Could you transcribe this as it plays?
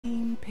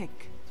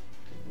pick.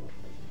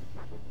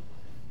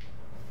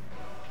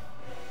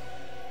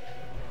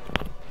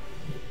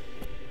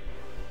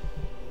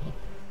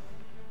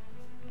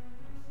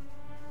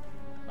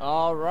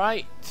 All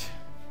right.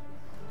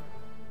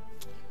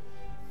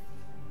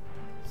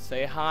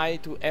 Say hi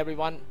to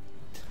everyone.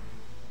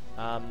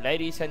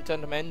 Ladies and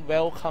gentlemen,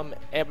 welcome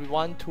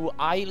everyone to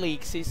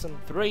iLeague Season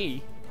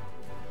 3.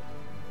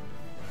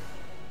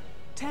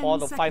 For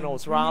the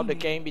finals round, the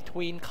game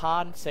between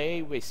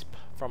Xyclopzz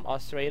from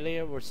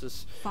Australia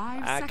versus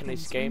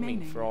Arcanys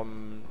Gaming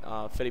from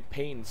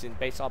Philippines in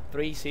best of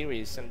 3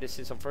 series, and this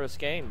is the first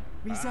game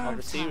of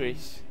the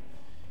series.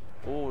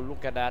 Oh,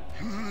 look at that.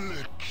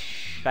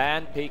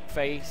 Ban pick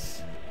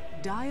face.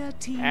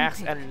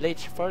 Axe and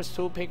Lich. First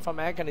 2 pick from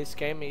Arcanys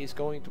Gaming is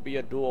going to be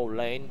a dual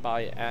lane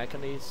by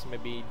Arcanys,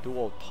 maybe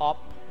dual top.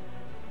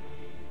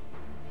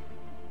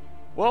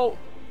 Well,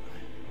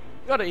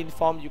 gotta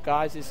inform you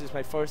guys, this is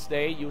my first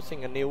day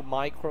using a new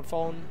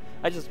microphone.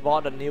 I just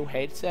bought a new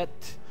headset.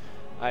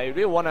 I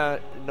really wanna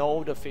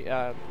know the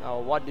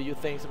what do you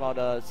think about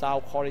the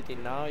sound quality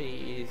now?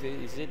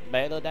 Is it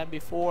better than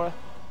before?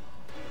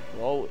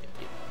 Well,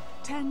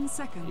 10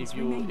 seconds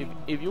remaining.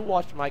 If you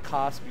watched my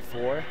cast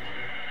before,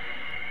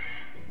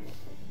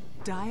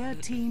 Dire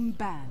team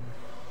ban.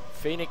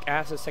 Phoenix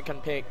as the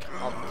second pick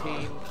of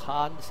team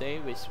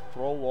Xyclopzz with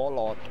Pro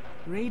Warlord.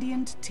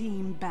 Radiant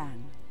team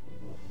ban.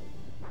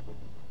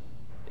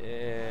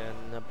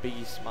 And a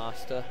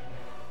Beastmaster.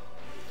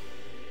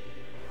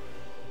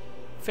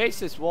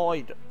 Faces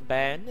Void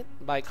banned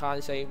by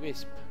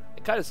Xyclopzz.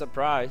 I'm kind of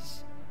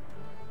surprised.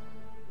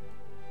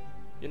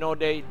 You know,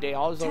 they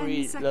also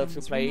really love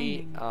to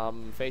play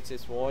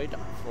Faces Void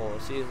for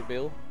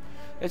CSW.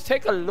 Let's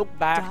take a look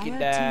back in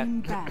that.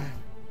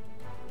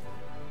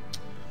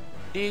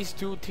 These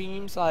 2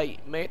 teams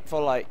like made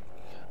for like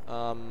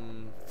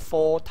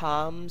 4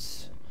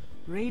 times.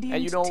 Radiant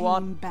and you know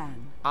what?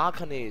 Ban.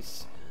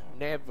 Arcanys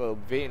never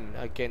win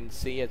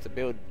against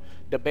CSW.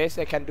 The best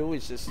they can do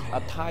is just a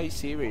tie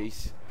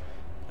series.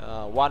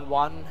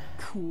 1-1.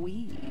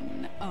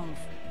 Queen of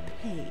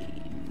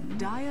Pain.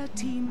 Dire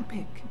team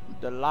pick.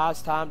 The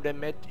last time they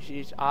met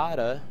each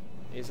other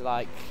is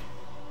like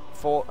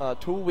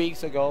 2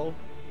 weeks ago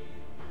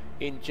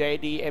in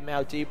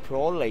JDMLG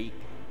Pro League,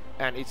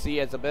 and it's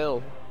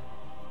CSW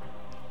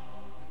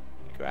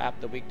grab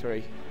the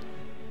victory.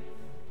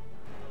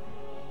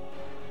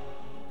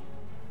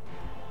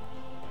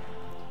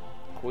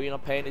 Queen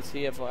of Pain is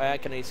here for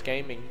Arcanys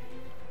Gaming.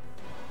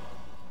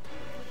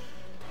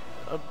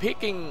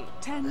 Picking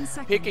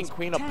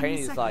Queen of Pain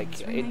is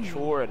like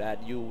ensure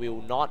that you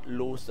will not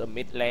lose the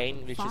mid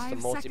lane, which is the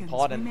most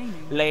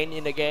important lane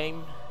in the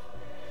game.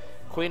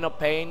 Queen of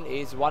Pain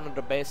is one of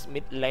the best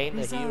mid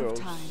laner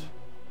heroes.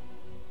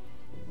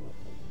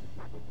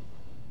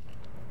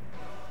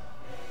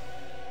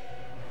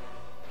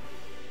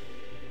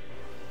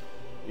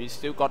 We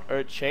still got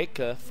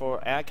Earthshaker for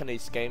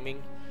Arcanys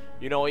Gaming.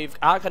 You know, if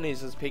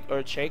Arcanys is pick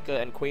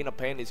Earthshaker and Queen of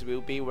Pain, it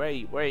will be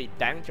very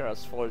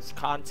dangerous for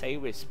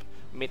Xyclopzz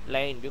mid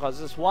lane, because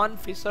there's one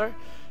Fissure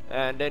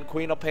and then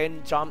Queen of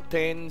Pain jumped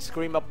in,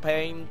 Scream of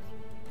Pain,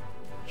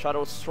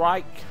 Shadow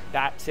Strike,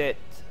 that's it.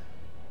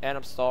 End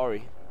of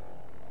story.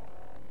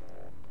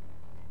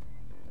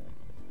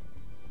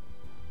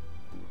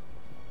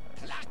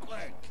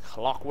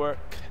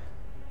 Clockwork.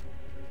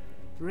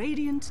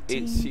 Radiant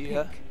team it's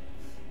here. Pick.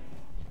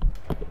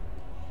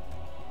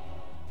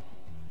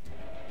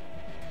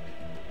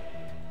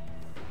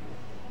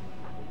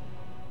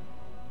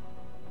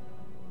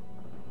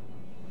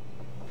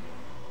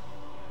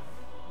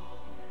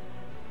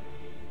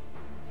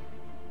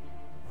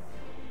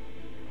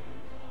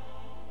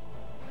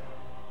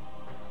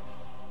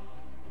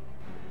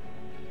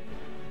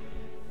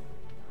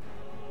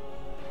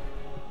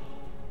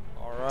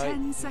 All right.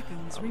 10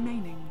 seconds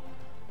remaining.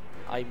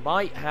 I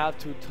might have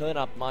to turn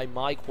up my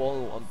mic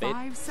volume a bit.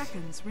 5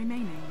 seconds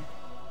remaining.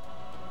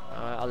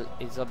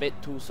 It's a bit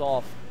too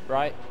soft,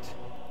 right?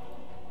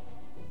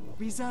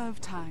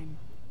 Reserve time.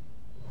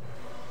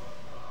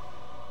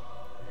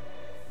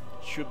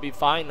 Should be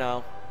fine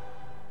now.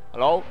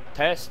 Hello?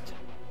 Test?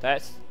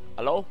 Test?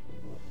 Hello?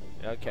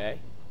 Okay.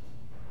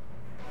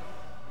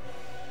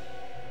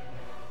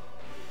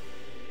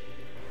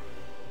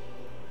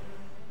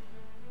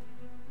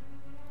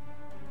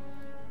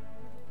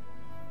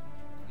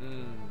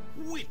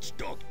 Witch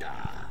Doctor.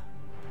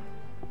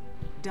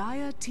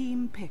 Dire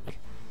team pick.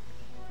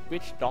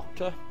 Witch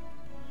Doctor?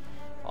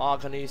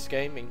 Arcanys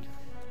Gaming.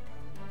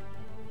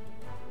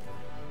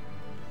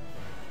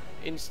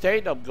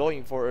 Instead of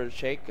going for a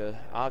Shaker,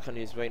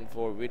 Arcanys went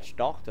for Witch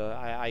Doctor.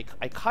 I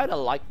kinda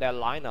like that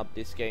lineup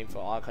this game for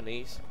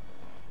Arcanys.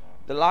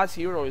 The last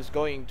hero is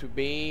going to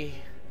be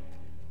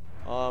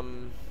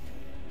some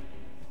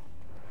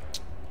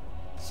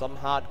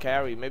hard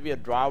carry, maybe a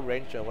Drow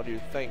Ranger. What do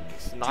you think?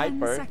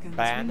 Sniper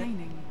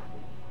ban,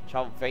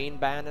 Vein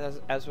ban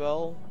as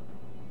well.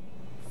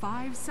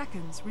 5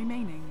 seconds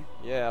remaining.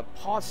 Yeah,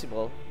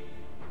 possible.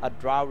 A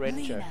Drow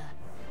Ranger. Lena.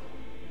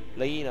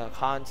 Lina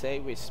can't say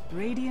Wisp.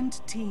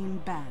 Radiant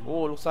team ban.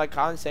 Oh, looks like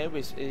can't say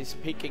Wisp is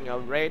picking a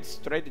red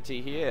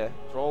strategy here.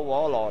 Throw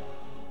Warlord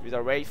with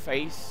a red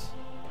face.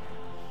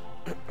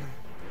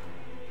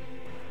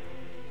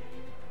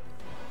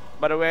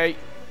 By the way,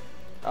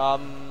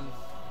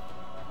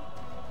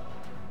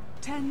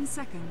 10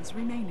 seconds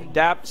remaining.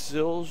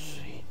 Dabzils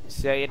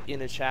said in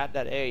the chat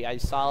that hey, I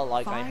sound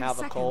like I have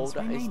a cold.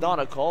 It's not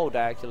a cold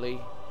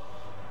actually.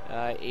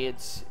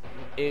 It's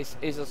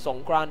a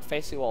Songkran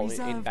festival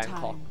in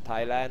Bangkok,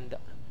 Thailand,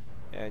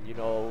 and you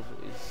know,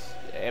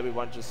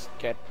 everyone just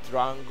get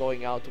drunk,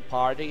 going out to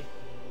party,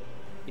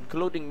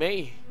 including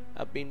me.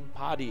 I've been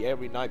party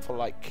every night for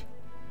like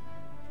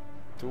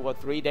 2 or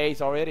 3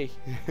 days already.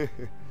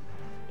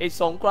 It's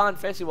Songkran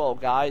festival,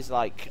 guys,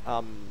 like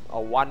a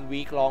 1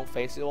 week long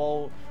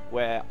festival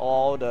where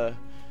all the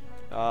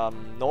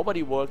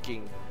nobody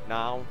working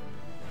now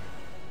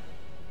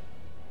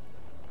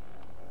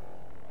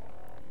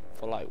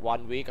for like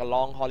 1 week, a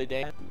long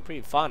holiday.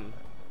 Pretty fun.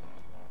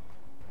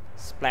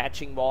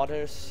 Splashing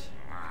waters.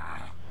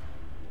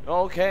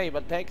 Okay,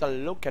 but take a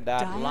look at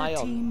that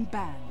Lion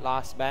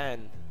last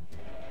ban.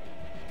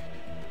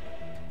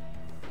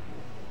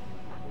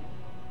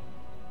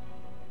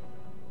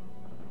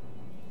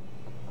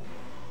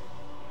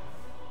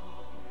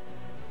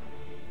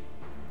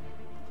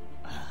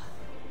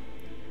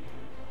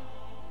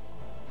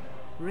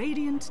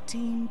 Radiant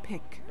team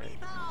pick.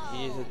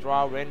 He is a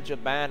Draw Ranger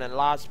ban and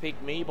last pick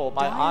Meeple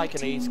by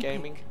Arcanys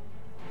Gaming.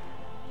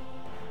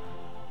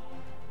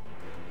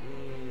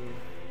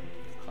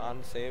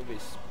 Can't say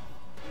Wisp.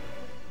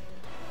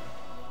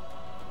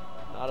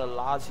 Now the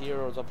last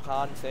heroes of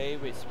Can't say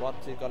Wisp.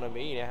 What's it gonna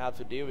be? They have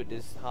to deal with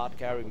this hard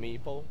carry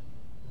Meeple.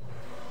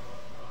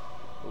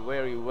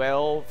 Very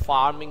well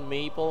farming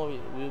Meeple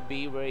will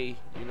be very,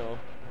 you know,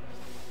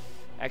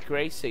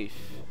 aggressive.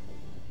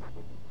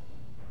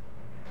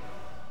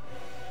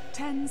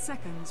 10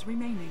 seconds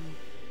remaining.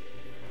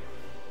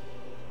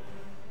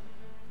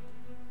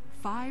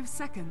 5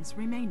 seconds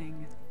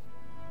remaining.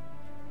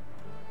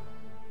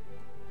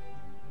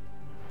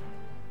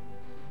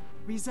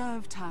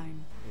 Reserve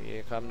time.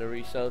 Here come the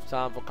reserve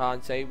time for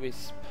Can't say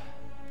Wisp.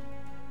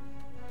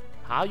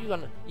 How you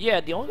gonna? Yeah,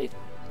 the only.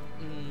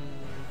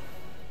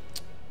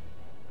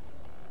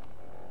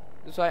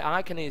 That's why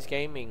Arcanys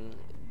Gaming,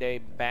 they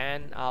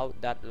ban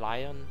out that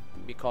Lion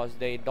because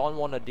they don't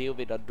want to deal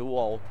with a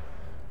dual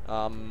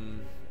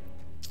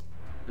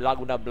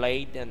Laguna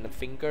Blade and the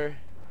Finger,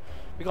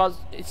 because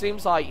it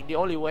seems like the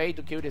only way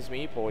to kill this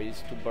Meeple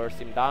is to burst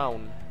him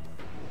down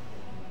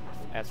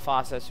as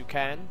fast as you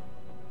can.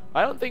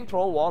 I don't think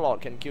Pro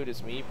Warlord can kill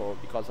this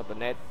Meeple because of the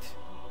net,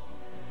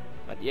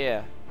 but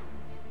yeah.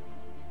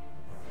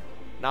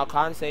 Now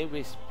Can't say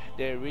Wisp,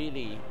 they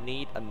really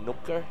need a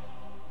nooker.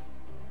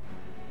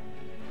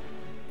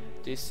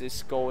 This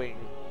is going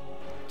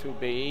to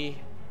be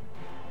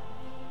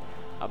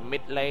a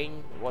mid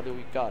lane. What do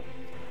we got?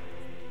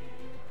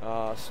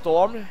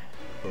 Storm.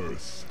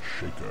 Earth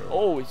Shaker.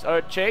 Oh, it's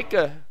Earth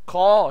Shaker.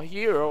 Core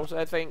heroes,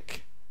 I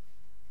think.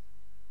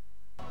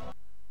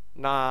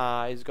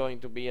 Nah, it's going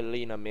to be a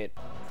Lina mid.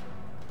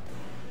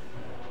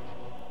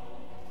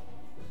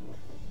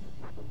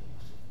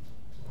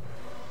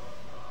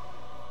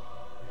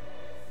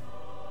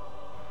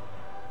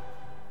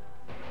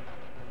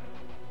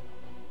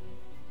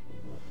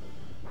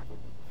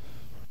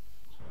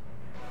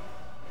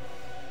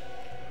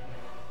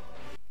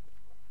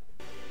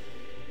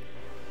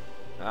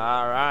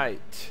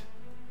 Alright.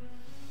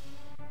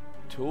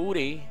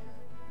 Tootie.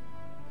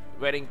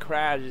 Wedding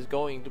Crash is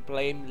going to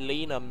play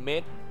Lina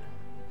mid.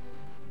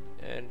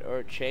 And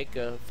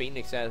Earthshaker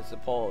Phoenix as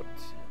support.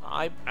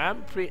 I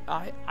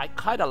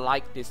kinda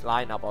like this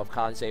lineup of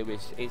Can't say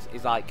Wisp.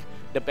 It's like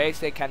the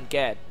best they can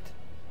get.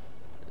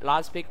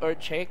 Last pick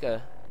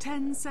Earthshaker.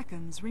 10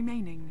 seconds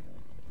remaining.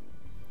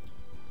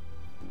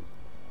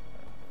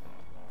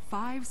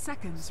 5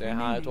 seconds Say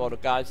remaining. hi to all the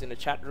guys in the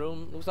chat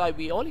room. Looks like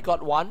we only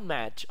got one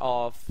match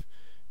of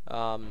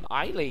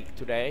iLeague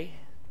today.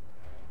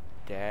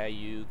 There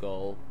you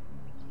go.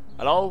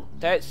 Hello,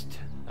 test.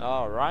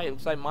 Alright,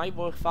 looks like might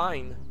work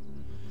fine.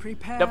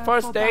 Prepare The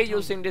first for day battle.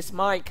 using this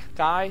mic,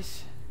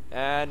 guys,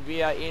 and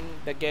we are in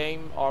the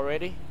game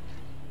already.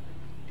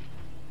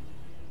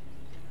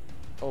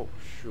 Oh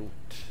shoot.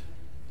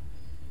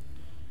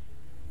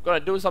 Gonna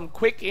do some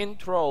quick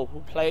intro. Who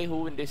play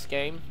who in this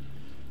game?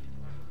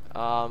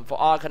 For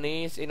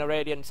Arcanys in the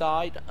Radiant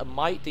side, a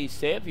Mighty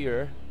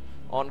Savior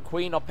on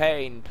Queen of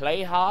Pain,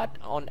 Play Hard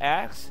on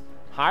Axe,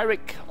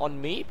 Hyric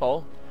on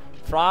Meeple,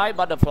 Fry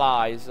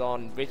Butterflies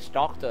on Witch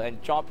Doctor,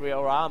 and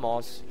Jobriel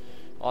Ramos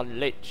on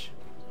Lich.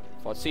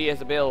 For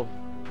CSW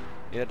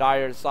in the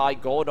Dire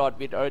side, Godot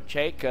with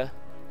Earthshaker,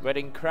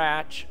 Wedding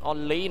Crash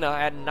on Lina,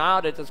 and now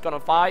they're just gonna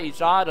fight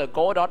each other.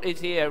 Godot is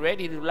here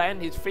ready to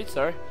land his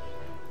Fixer,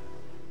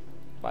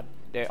 but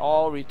they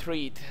all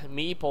retreat.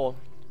 Meeple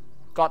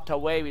got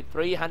away with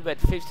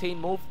 315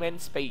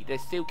 movement speed. They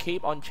still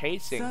keep on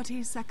chasing.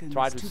 30 seconds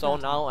Try to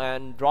zone battle. out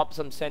and drop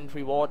some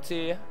sentry wards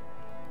here.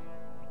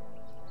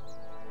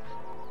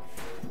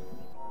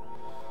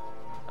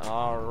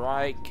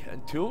 Alright,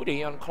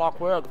 2D on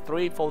Clockwork,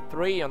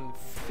 343 on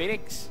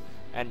Phoenix,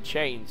 and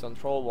Chains on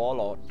Troll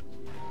Warlord.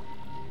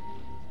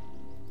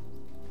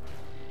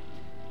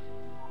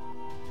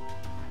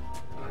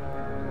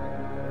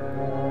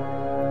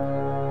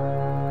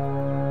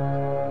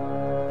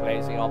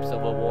 Placing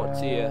observer wards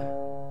here.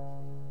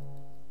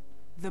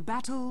 The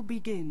battle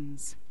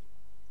begins.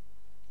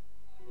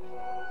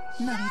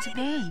 Money to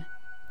burn.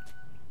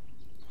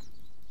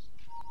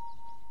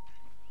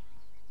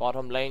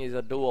 Bottom lane is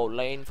a duo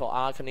lane for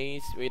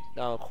Arcanys with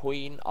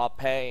Queen of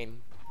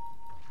Pain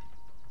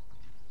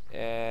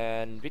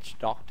and Witch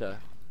Doctor.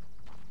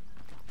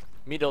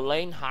 Middle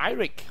lane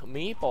Hyric,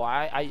 Meeple.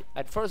 I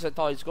at first I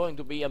thought it's going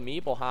to be a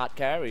Meeple hard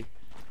carry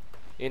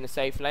in a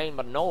safe lane,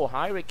 but no,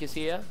 Hyric is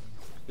here,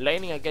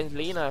 laning against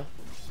Lina.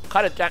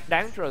 Kind of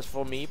dangerous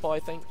for Meeple, I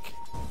think.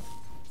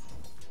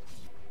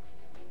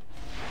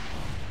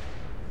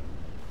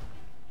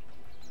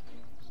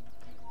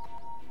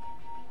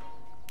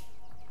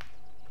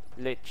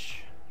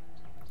 Lich.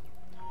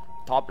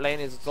 Top lane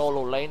is a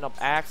solo lane of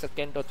Axe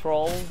against the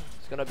Troll.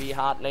 It's gonna be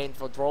hard lane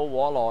for Troll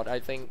Warlord, I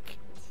think.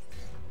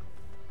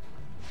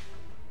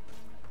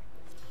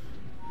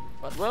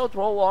 But well,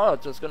 Troll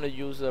Warlord just gonna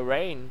use the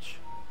range.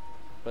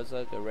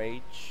 Berserker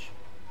Rage.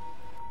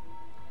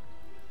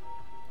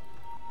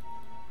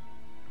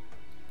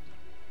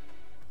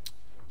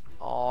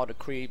 Oh, the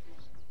creep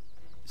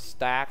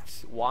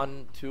stacks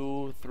 1,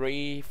 2,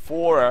 3,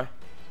 4.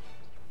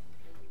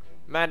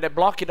 Man, they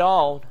block it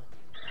all.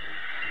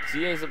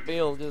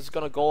 CSW just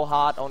gonna go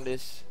hard on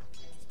this.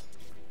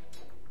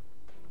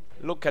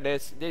 Look at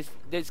this.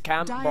 This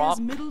camp block.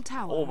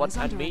 Oh, what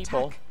and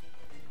Meeple.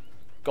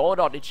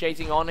 Godot is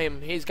chasing on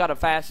him. He's got a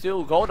fast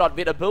too. Godot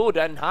with a boot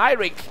and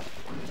Hyric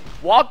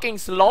walking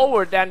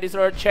slower than this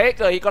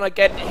Earthshaker. He's gonna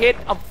get hit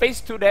a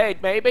fist to date,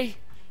 maybe.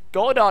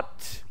 Godot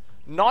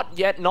not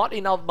yet, not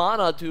enough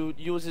mana to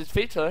use his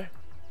fitter.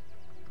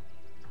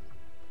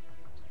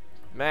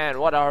 Man,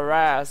 what a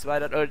harass by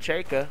that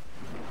Earthshaker.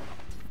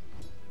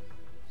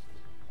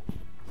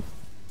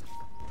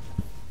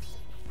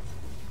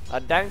 A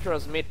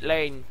dangerous mid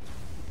lane.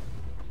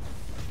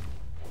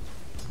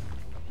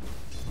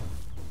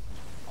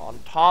 On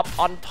top.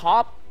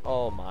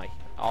 Oh my,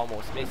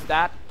 almost missed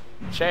that.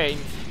 Chain.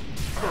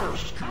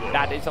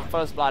 That is a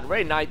first blood.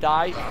 Very nice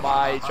dive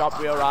by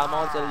Jobriel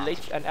Ramos, the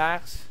Lich and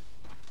Axe.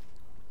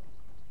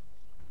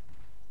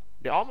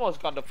 They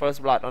almost got the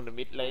first blood on the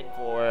mid lane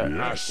for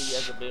RC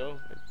as a build.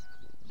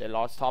 They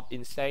lost top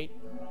in state.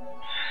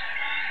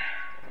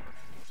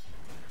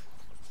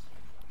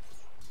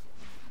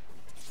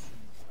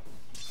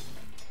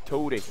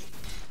 Tootie.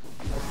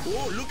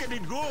 Oh, look at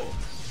it go!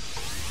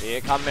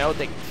 Here come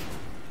Melting.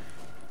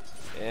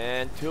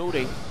 And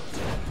Tootie.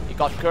 He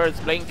got Curse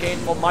blinking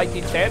for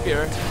Mighty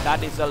Savior.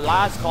 That is the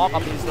last cock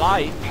of his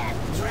life.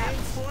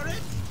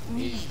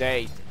 He's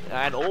dead.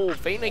 And oh,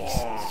 Phoenix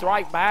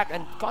strike back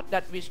and got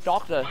that Witch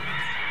Doctor.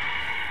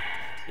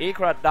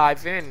 Ikra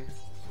dives in.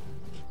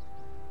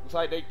 Looks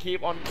like they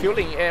keep on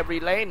killing every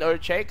lane.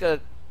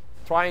 Earthshaker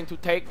trying to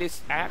take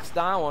this Axe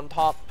down on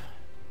top.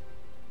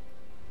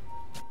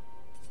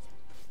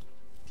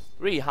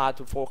 Really hard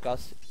to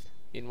focus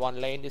in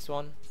one lane, this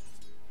one.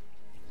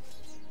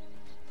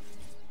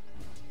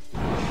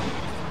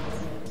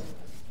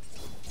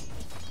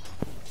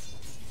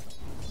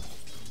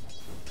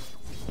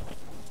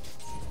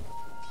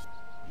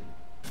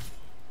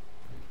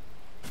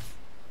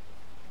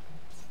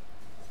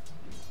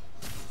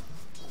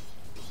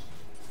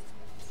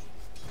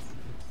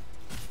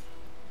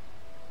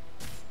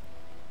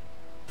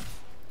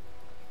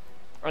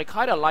 I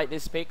kinda like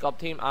this pick of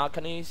Team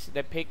Arcanys.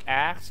 They pick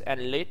Axe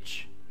and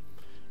Lich.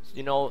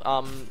 You know,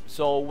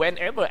 so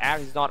whenever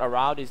Axe is not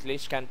around, this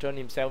Lich can turn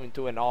himself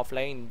into an off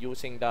lane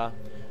using the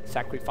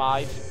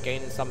sacrifice,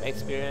 gain some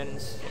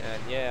experience,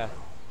 and yeah.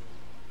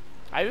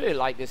 I really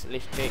like this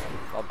Lich pick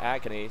of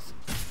Arcanys.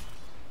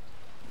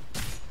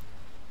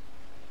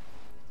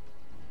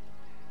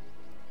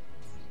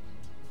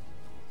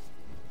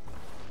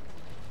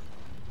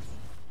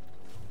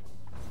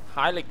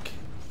 Hylic.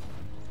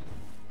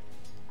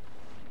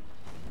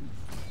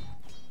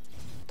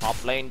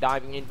 Top lane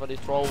diving in for this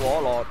Troll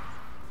Warlord.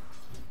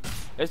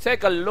 Let's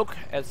take a look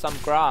at some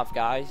graph,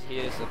 guys.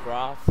 Here's the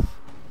graph.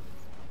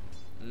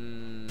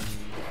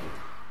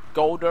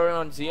 Gold earn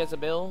on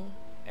CSW.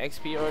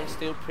 XP earn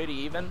still pretty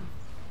even.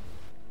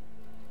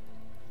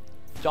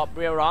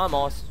 Jobriel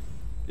Ramos.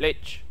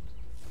 Lich.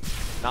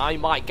 Now he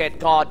might get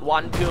caught.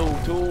 1-2,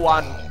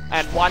 2-1,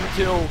 and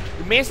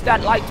 1-2. Missed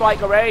that light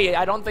strike array.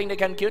 I don't think they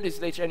can kill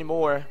this Lich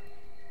anymore.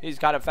 He's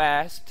kinda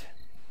fast.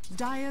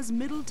 Dire's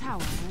middle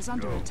tower is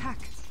under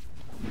attack.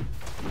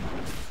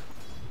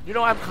 You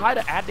know, I'm kind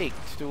of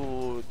addict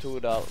to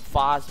the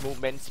fast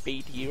movement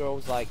speed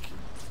heroes. Like,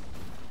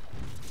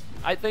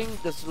 I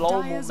think the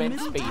slow movement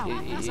speed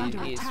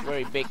is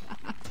very big.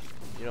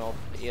 You know,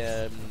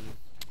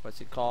 what's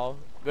it called?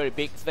 Very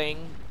big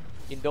thing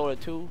in Dota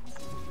 2.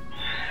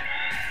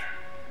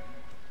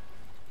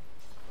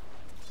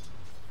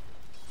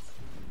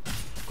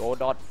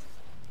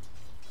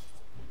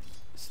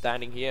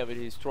 standing here with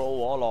his Troll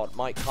Warlord.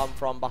 Might come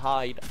from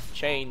behind.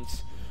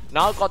 Chains.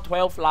 Now got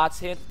 12 last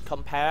hit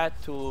compared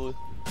to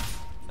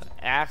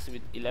Axe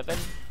with 11.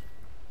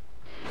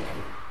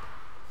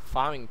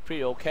 Farming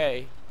pretty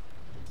okay.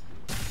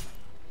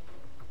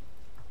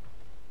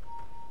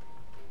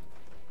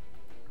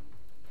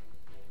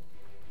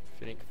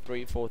 Feeling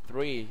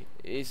 3-4-3.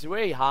 It's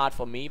very hard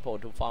for Meeple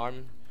to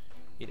farm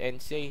in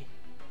NC.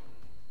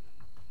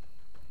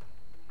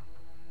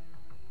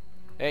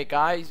 Hey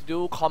guys,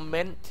 do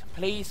comment.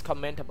 Please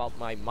comment about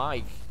my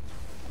mic.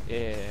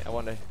 Yeah,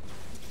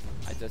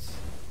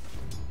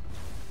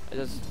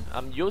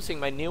 I'm using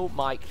my new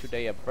mic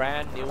today, a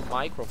brand new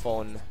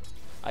microphone.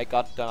 I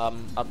got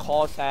a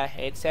Corsair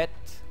headset.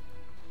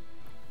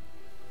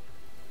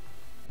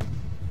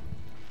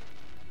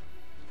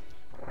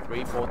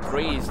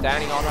 Three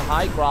standing on a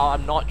high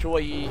ground. I'm not sure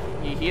he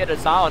hear the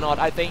sound or not.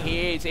 I think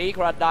he is.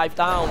 Ikra dive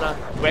down.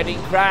 Wedding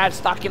crash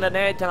stuck in the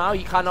net. Now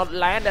he cannot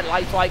land at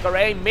light cycle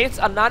array. Miss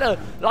another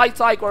light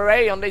cycle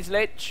array on this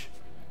ledge.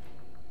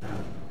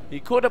 He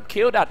could have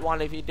killed that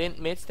one if he didn't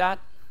miss that.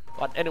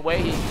 But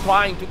anyway, he's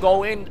trying to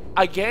go in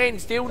again.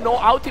 Still no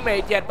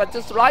ultimate yet, but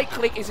just right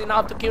click is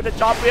enough to kill the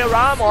job rear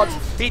Ramos.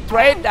 He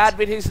traded that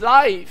with his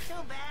life.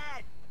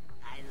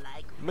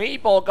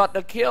 Meeple got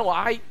the kill.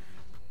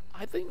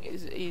 I think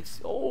it's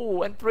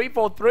oh, and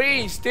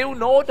 3-4-3, still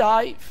no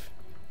dive.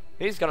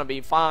 He's gonna be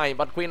fine,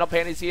 but Queen of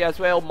Pain is here as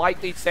well.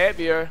 Mighty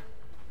Savior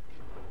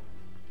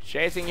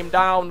chasing him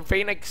down.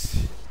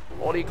 Phoenix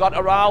only got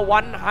around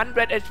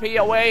 100 HP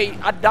away.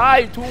 A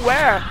dive to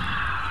where?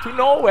 To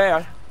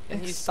nowhere.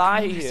 And he's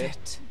dying here.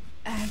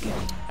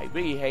 I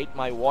really hate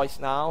my voice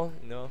now,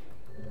 you know.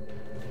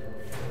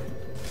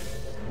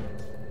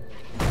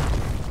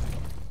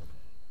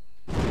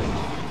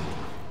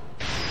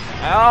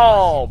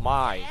 Oh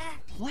my.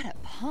 What a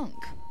punk.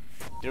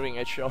 During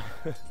a show.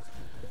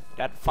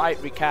 That fight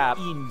recap.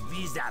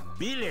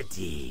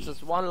 Invisibility.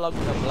 Just one look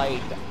at the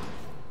blade.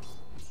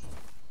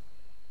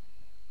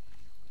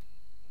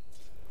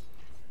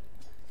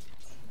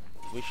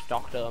 Witch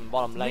Doctor on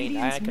bottom lane.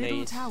 Radiant's middle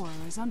Arcanys. tower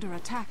is under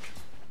attack.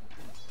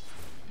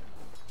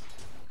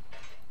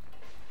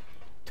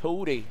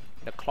 Tootie,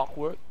 the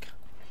clockwork.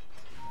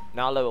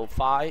 Now level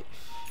 5.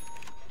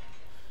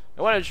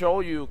 I want to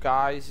show you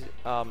guys.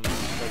 Rock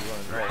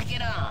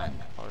it on.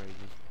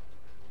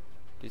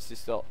 This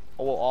is the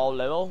overall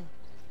level.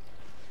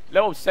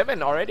 Level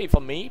 7 already for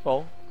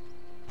Meeple.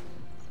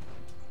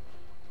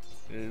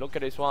 Look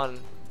at this one.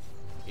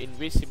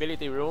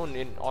 Invisibility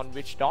rune on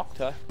Witch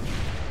Doctor.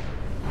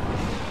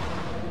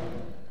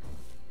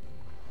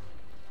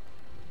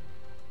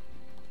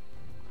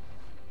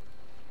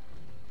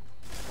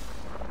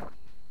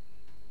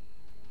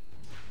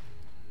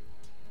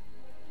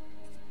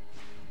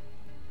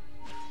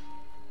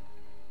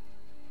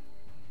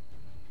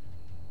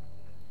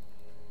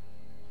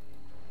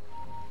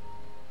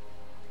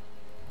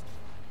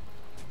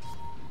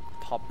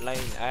 Top lane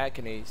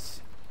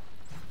Arcanys.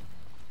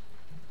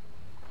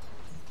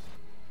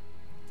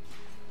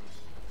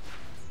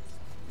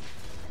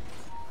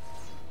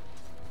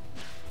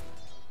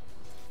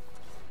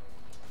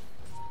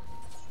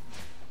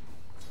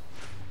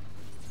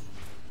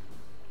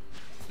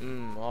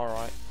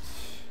 Alright.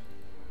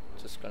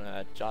 Just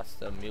gonna adjust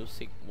the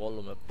music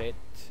volume a bit.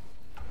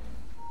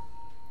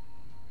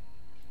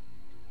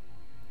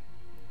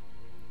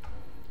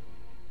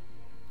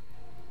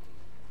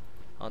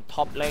 On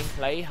top lane,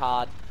 play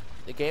hard.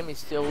 The game is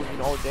still, you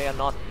know, they are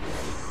not.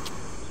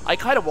 I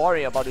kind of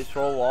worry about this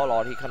Troll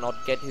Warlord. He cannot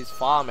get his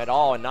farm at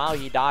all. And now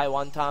he died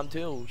one time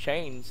too.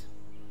 Chains.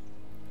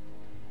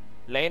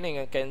 Laning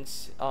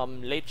against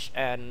Lich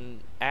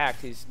and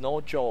Axe is no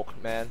joke,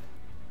 man.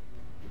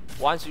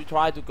 Once you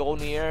try to go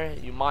near,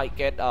 you might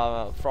get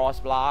a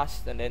Frost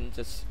Blast, and then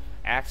just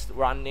Axe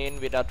run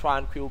in with a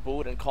Tranquil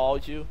Boot and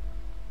calls you.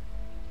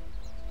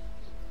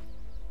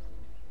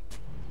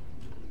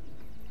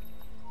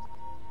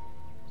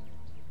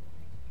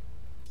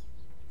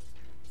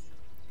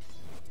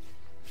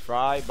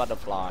 Try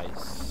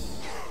butterflies.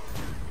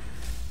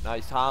 Now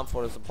it's time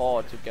for the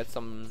support to get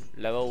some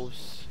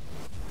levels.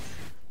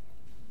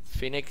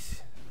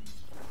 Phoenix.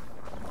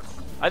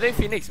 I think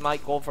Phoenix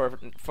might go for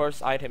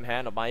first item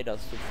hand of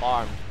Midas to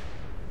farm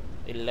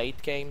in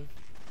late game.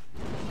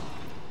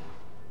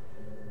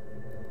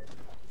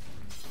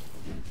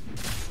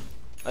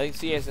 I think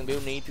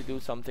CSW need to do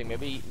something.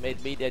 Maybe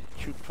they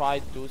should try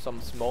to do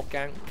some smoke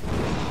gank.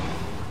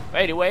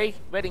 Anyway,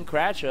 Wedding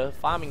Crasher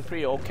farming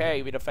pretty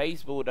okay with a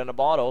face boot and a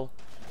bottle.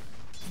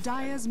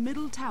 Dire's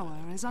middle tower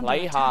is under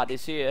Play attack. hard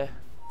is here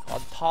on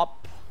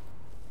top.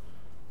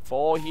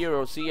 4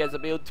 heroes.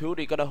 CSW 2.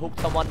 They gonna hook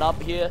someone up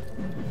here.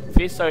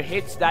 Fisher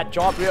hits that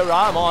job rear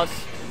Ramos,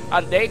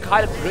 and they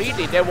kind of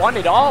greedy. They want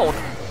it all.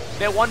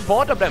 They want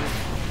both of them.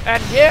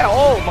 And yeah,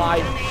 oh my,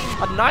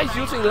 a nice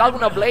using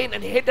Laguna Blade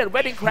and hit that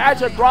Wedding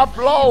Crasher, drop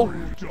low.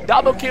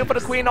 Double kill for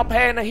the Queen of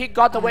Pain. He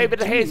got away with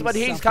the haste, but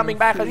he's coming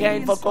back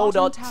again for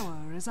Godot.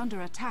 Tower is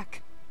under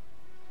attack.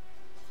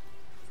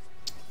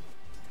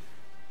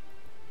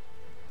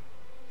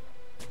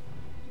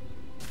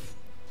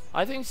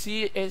 I think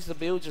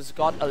CSW just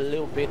got a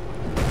little bit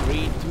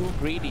too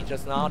greedy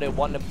just now. They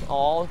won them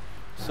all.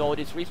 So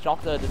this Witch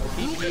Doctor the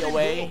TP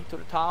away to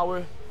the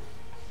tower.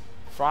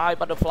 Fry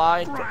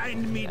Butterfly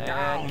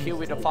and kill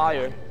with the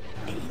fire.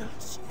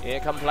 Here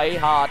come Play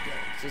Hard.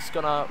 Just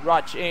gonna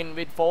rush in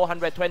with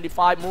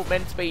 425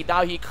 movement speed.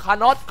 Now he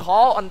cannot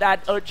call on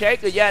that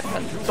Earthshaker yet.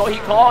 So he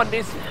called on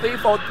this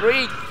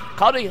 343.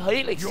 Counter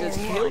Helix just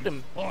killed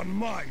him. On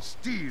my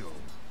steel.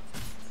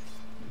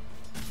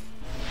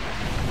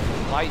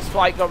 Nice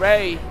strike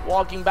array,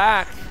 walking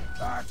back.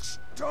 Axe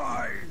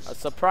dies. A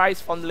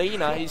surprise from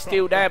Lina. He's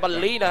still there, but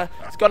Lina,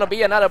 it's gonna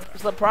be another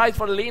surprise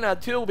for Lina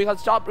too,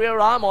 because Top Rear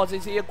Ramos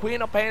is here,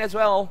 Queen of Pain as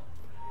well.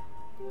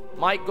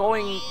 Mike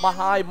going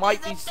behind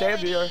Mighty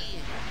Savior.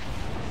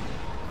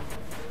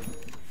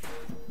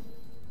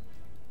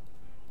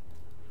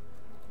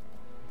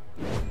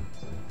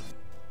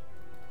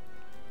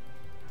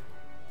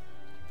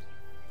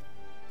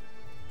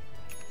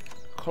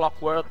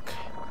 Clockwork.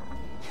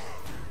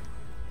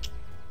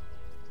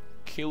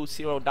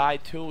 Q0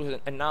 died too,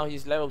 and now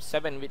he's level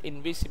 7 with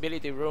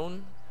invisibility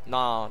rune.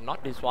 No,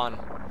 not this one.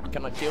 He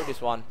cannot kill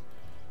this one.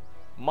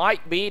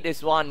 Might be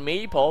this one,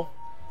 Meeple.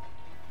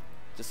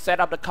 Just set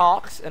up the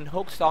cogs and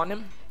hooks on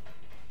him.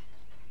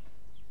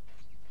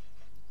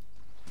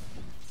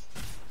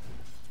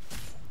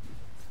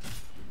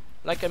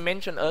 Like I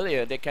mentioned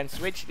earlier, they can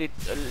switch it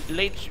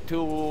Lich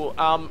to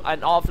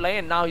an off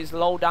lane. Now he's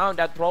low down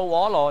that Pro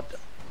Warlord.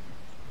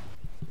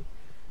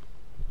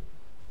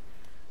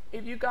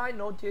 If you guys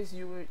notice,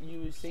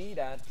 you see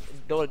that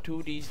Dota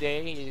 2 these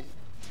days,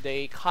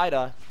 they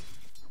kinda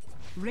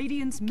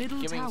Radiant's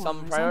middle giving tower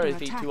some is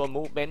priority under to a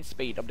movement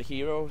speed of the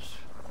heroes.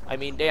 I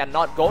mean, they are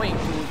not going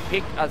to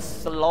pick a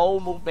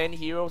slow movement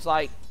heroes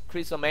like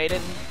Crystal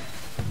Maiden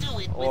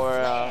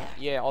or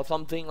yeah, or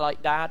something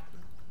like that.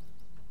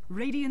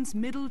 Radiant's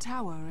middle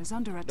tower is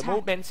under attack. The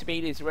movement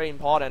speed is very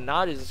important.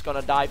 Now this is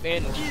gonna dive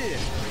in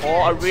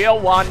for a real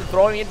one,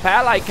 throwing in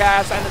Paralyze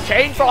Cast and a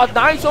Chain Frost.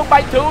 Nice hook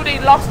by 2. He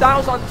locks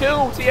down on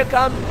 2. Here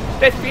comes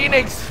the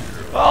Phoenix.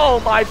 Oh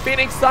my,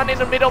 Phoenix Sun in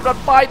the middle of the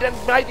fight, and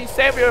Mighty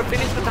Savior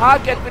finished the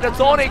target with a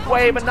Sonic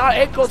Wave, and now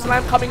Echo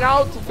Slam coming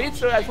out to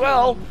Fisher as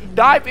well.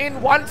 Dive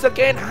in once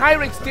again.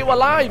 Hyrix still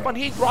alive, but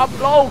he dropped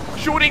low,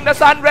 shooting the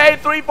Sun Ray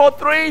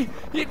 343.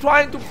 He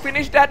trying to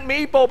finish that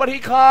Meeple, but he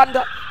can't.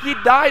 He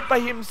died by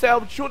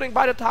himself, shooting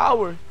by the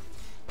tower.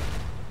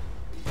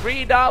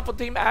 3 down for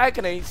Team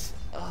Arcanys.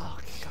 Oh,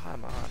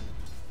 come on.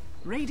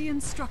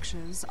 Radiant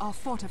structures are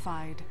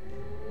fortified.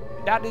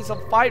 That is a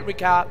fight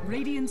recap.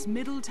 Radiant's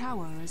middle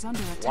tower is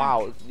under attack.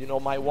 Wow, you know,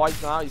 my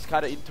voice now is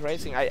kind of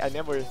interesting. I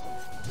never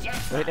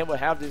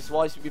have this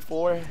voice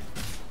before.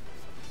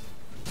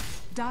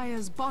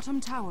 Dire's bottom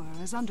tower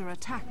is under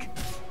attack.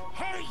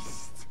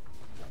 Haste!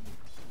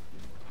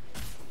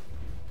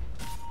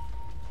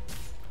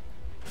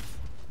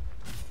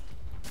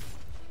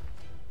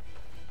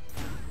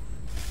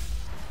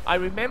 I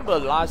remember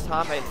last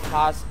time I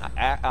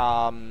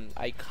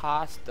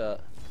cast the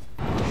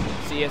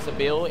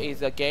CSW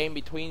is a game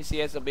between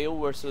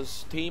CSW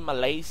versus Team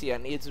Malaysia,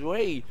 and it's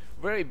very,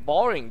 very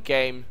boring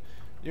game.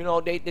 You know,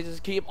 they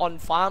just keep on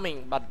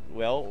farming, but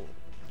well,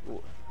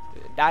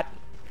 that's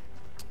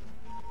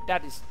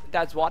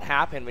what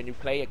happened when you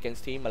play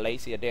against Team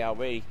Malaysia. They are a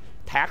very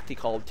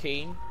tactical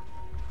team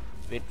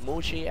with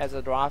Mushi as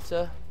a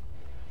drafter.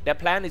 Their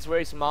plan is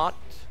very smart.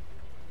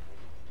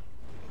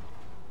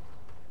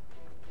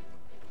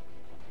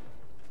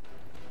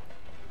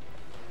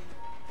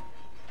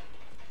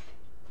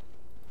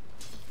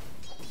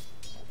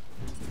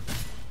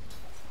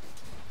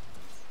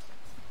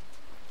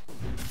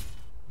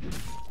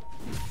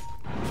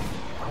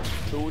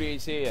 Trudy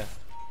is here.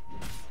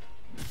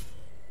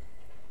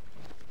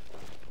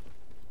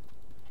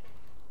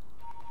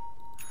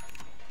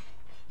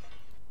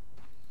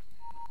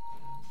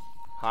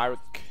 Hyric.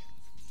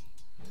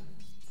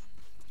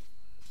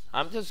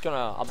 I'm just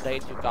gonna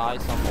update you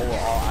guys some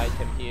overall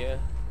item here.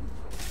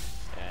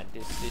 And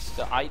this is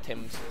the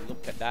items.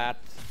 Look at that.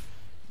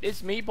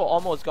 This Meeple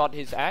almost got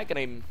his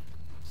Aghanim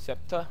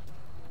Scepter.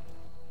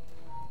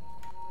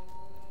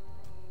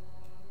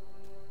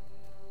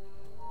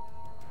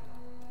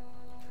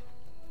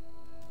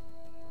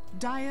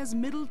 Dire's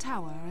middle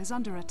tower is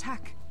under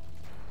attack.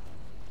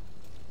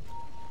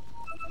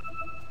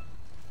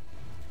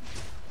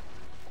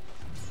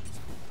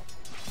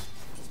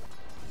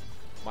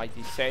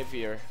 Mighty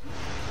Savior.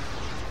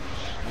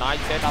 Nice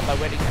setup by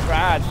Wedding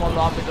Crash, followed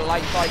up with the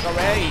Light Strike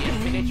Array,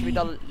 and finish with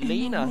the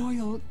Lina.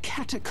 Royal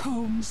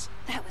catacombs.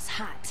 That was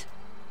hot.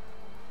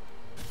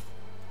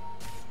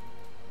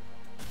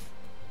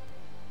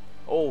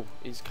 Oh,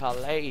 it's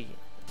Calais.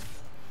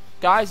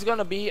 Guys, it's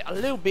gonna be a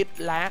little bit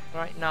lag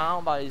right now,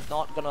 but it's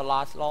not gonna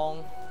last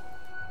long.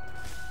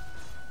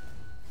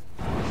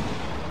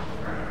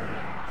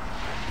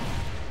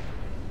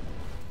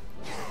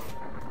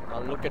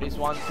 Now look at this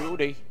one,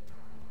 Trudy.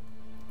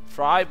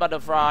 Fry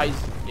butterflies.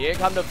 Here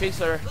come the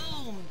Fisher.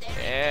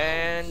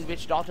 And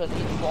Witch Doctor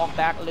needs to walk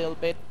back a little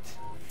bit.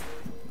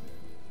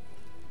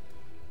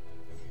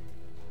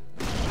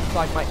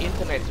 Looks like my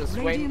internet just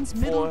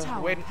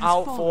went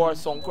out for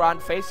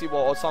Songkran Festival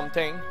or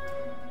something.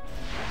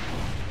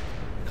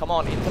 Come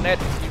on, internet,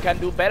 you can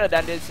do better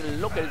than this.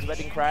 Look at this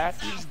wedding crash.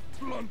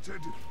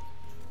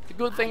 The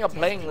good thing of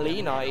playing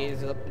Lina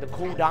is the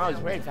cooldown is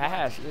very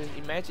fast.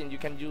 Imagine you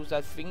can use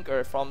that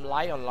finger from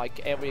Lion like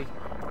every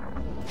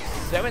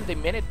 70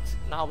 minutes,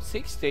 now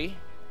 60.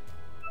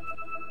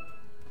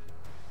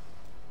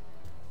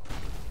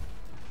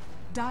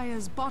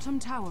 Dire's bottom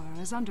tower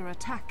is under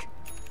attack.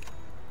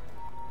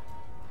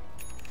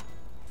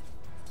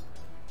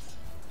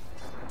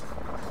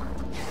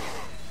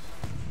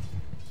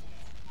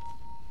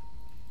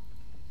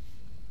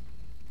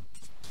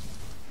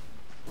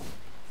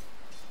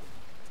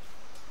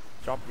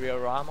 Drop real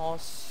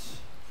Ramos.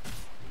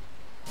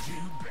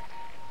 Oops.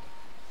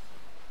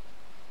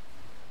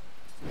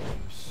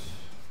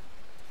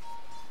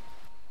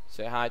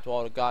 Say hi to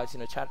all the guys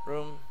in the chat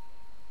room.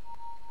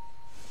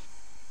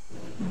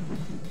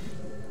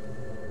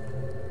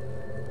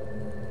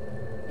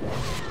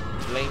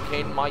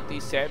 Lincoln Mighty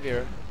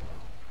Savior.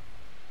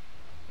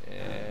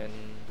 And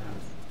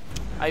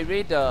I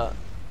read the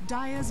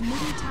Dire's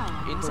middle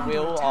tower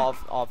interview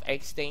of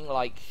Xting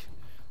like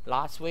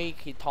last week.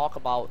 He talked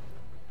about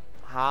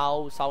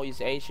how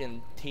Southeast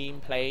Asian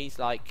team plays.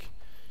 Like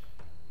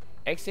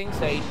Xting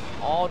said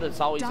all the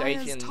Southeast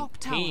Asian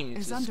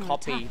teams just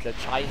copy the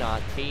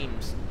China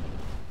team's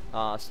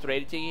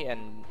strategy,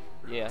 and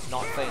yeah,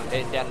 not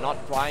saying they're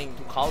not trying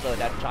to counter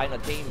that China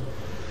team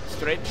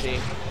strategy.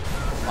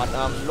 But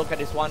look at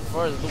this one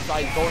first. Looks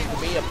like it's going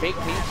to be a big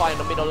team fight in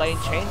the middle lane.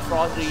 Chain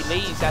Frost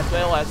release as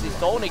well as his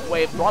Sonic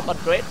Wave. Drop a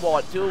Dread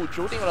Ward too.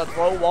 Shooting on a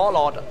throw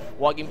Warlord.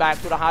 Walking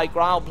back to the high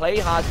ground. Play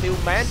hard, still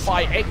manned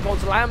by Echo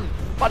Slam.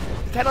 But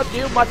cannot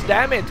deal much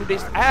damage to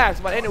this Axe.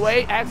 But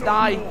anyway, Axe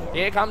die.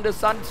 Here comes the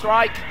Sun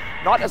Strike.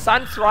 Not a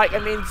Sun Strike, I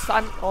mean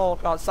Sun. Oh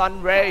god,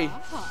 Sun Ray.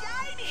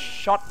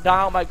 Shot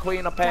down by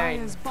Queen of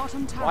Pain.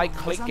 Right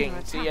clicking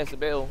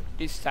CSW.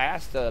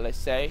 Disaster, let's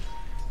say.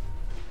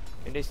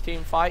 In this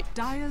team fight,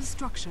 Dire's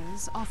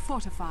structures are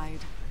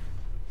fortified.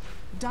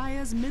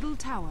 Dire's middle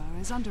tower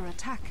is under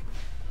attack.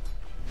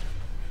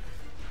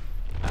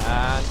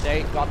 And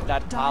they got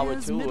that power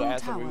Dire's too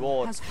as a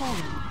reward. Has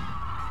fallen.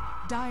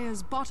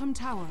 Dire's bottom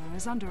tower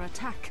is under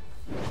attack.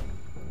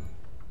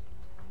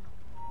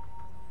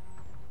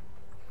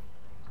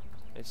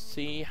 Let's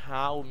see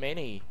how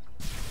many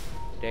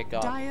they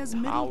got. Dire's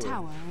middle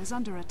tower is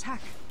under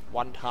attack.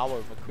 One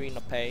tower for Queen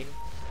of Pain.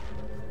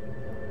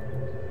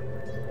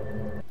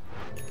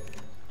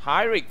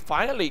 Hyric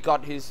finally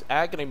got his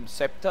Arcanys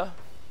Scepter.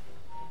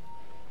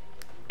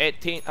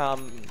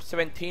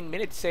 17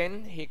 minutes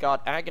in, he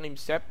got Arcanys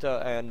Scepter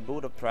and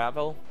Boot of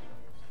Travel.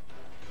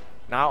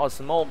 Now a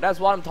smoke, that's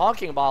what I'm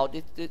talking about.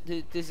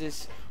 This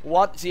is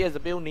what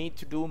CSW need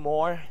to do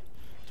more.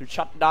 To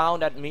shut down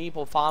that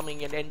meeple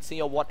farming and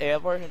NC or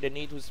whatever. They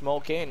need to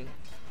smoke in.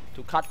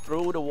 To cut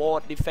through the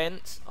ward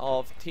defense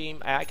of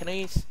Team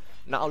Arcanys.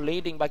 Now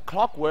leading by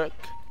Clockwork.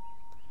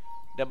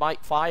 They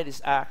might fight this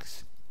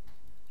Axe.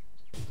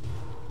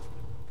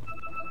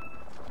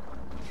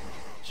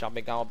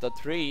 Jumping out of the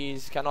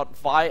trees, cannot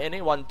fight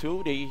anyone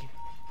 2D.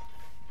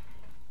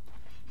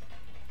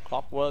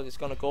 Clockwork is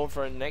gonna go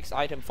for the next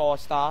item 4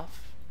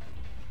 staff.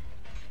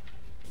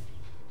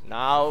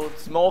 Now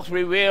smoke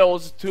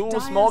reveals two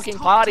smoking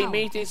party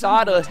meet each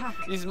other.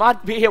 This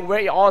might be a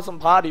very awesome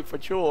party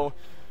for sure.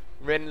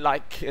 When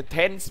like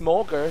 10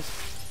 smokers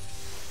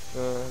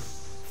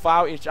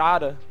foul each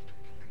other.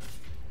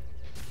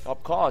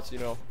 Of course, you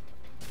know.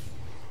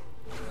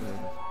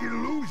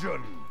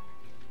 Illusion.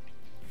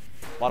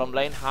 Bottom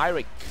lane,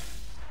 Hyric.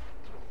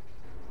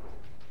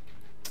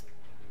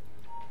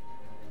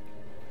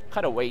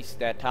 Kinda waste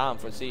that time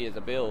for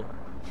CSW.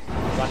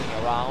 Running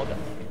around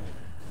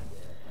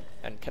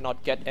and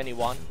cannot get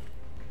anyone.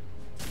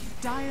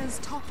 Dire's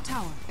top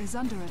tower is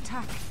under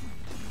attack.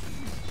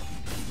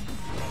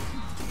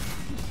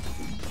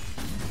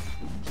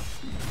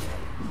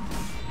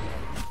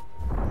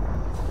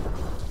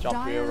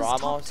 Jump rear Dire's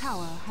top Ramos.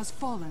 tower has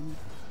fallen.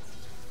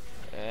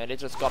 And it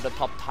just got the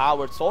top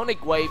tower.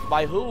 Sonic Wave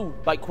by who?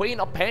 By Queen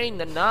of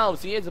Pain. And now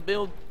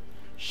CSW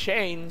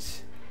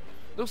Chains.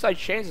 Looks like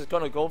Chains is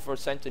gonna go for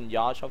Sentient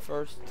Yasha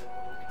first.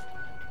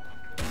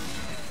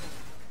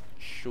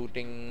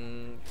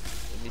 Shooting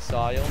the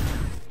missile.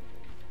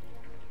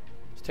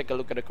 Let's take a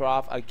look at the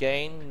graph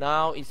again.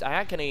 Now it's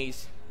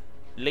Arcanys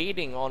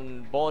leading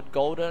on both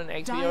Golden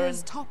and Xyclopzz.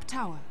 Dire's top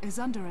tower is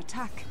under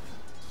attack.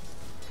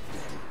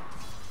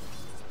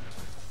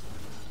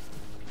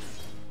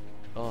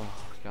 Oh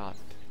god.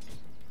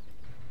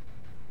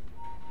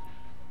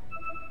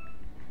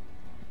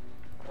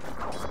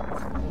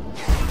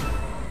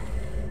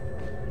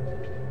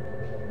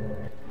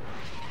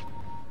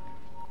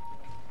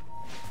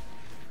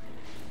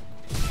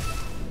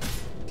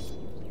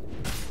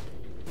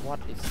 What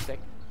is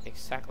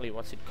exactly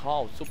what's it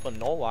called?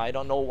 Supernova. I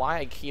don't know why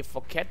I keep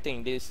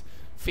forgetting this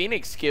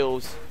Phoenix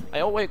skills.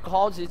 I always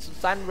call it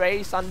Sun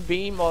Ray,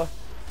 Sunbeam, or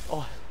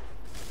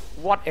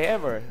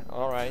whatever.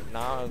 Alright,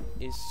 now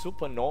it's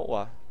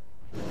Supernova.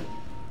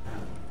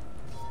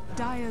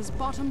 Dire's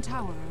bottom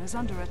tower is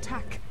under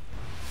attack.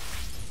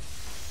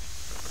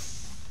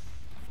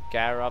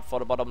 Gear up for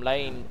the bottom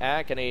lane.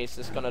 Arcanys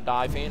is gonna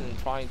dive in and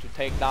trying to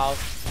take down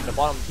the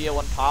bottom tier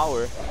 1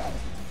 tower.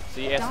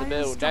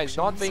 CSW. There's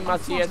nothing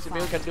much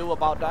CSW can do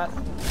about that.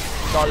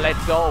 So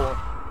let's go.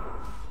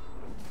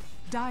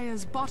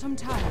 Dire's bottom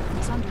tower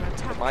is under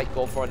attack. Might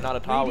go for another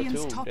tower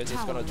too. They're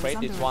just gonna trade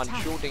this one.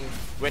 Attack. Shooting,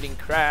 Wedding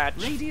Crash,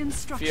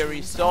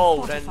 Fury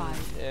Soul,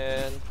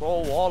 and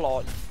Pro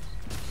Warlord.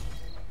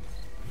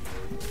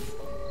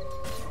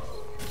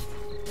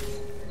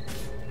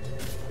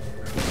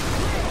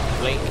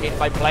 Blink in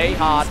by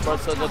Playhard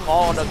versus the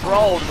call on the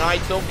throne.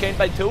 Nice soak in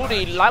by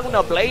 2D.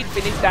 Laguna Blade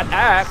finish that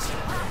axe.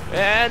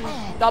 And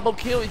double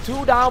kill.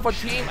 2 down for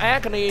Team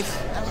Arcanys.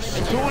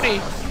 And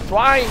 2D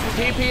trying to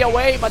TP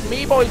away, but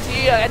Meebo is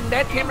here and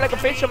net him like a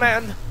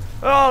fisherman.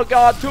 Oh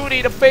god,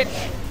 2D the fish.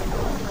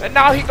 And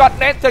now he got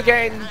net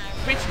again.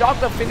 Witch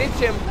Doctor finished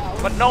him.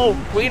 But no,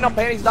 Queen of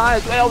Pain is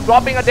dying as well,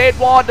 dropping a dead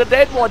ward. The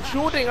dead ward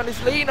shooting on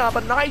his Lina,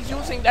 but Nice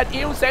using that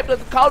Eel Scepter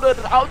to counter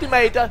the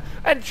ultimate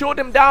and shoot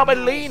him down by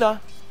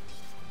Lina.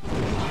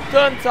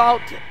 Turns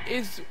out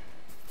it's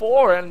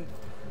 4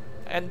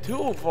 and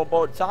 2 for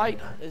both sides.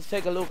 Let's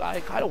take a look. I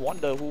kind of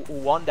wonder who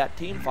won that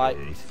team fight.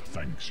 Earth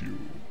thanks you.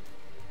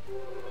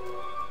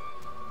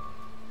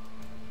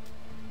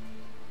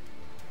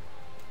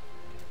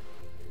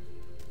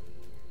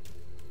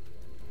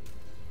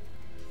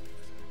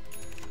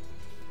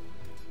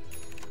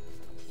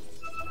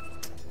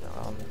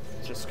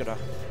 Just gonna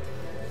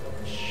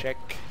check.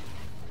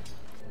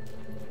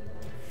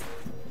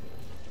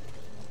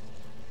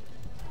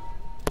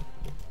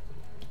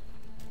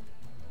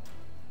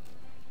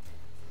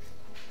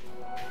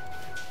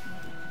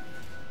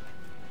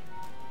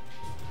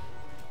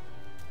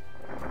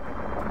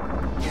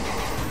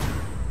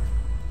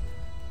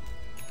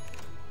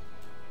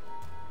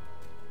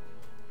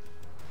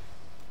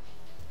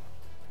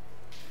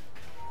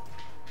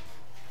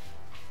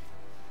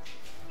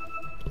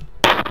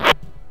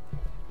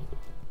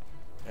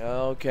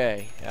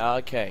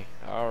 Okay,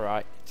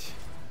 alright.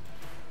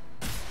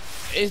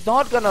 It's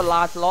not gonna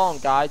last long,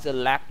 guys, the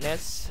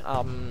lagness.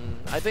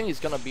 I think it's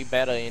gonna be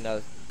better in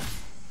a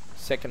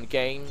second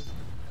game.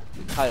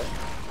 I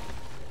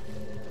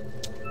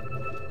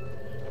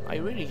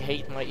really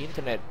hate my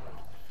internet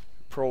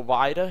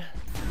provider.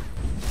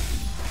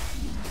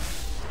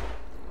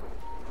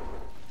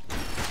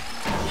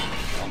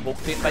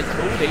 Booked in by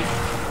 2D.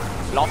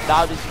 Locked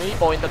out is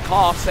Meebo in the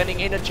car,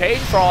 sending in a Chain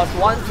Frost.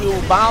 1,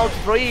 2, bounce,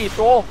 3,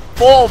 4,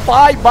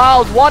 5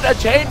 bounce. What a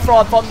Chain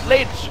Frost from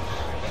Lich.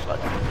 But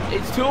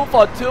it's 2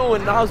 for 2,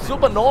 and now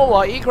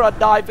Supernova. Ikra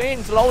dive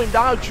in, slowing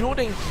down,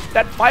 shooting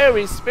that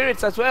fiery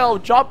spirits as well.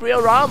 Drop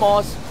real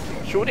Ramos,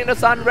 shooting the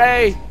Sun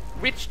Ray.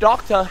 Witch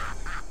Doctor.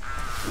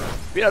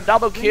 With a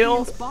double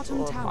kill.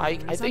 I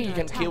think he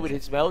can kill with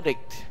his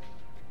Meldict.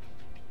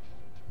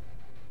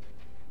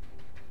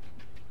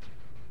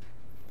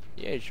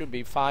 Yeah, it should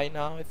be fine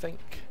now, I think.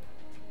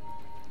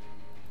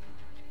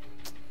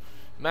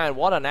 Man,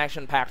 what an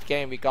action-packed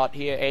game we got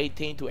here.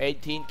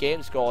 18-18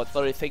 game score,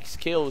 36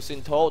 kills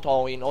in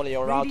total in only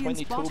around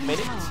 22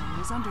 minutes.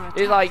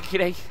 It's like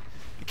they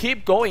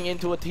keep going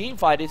into a team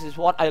fight. This is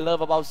what I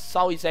love about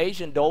Southeast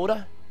Asian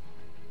Dota.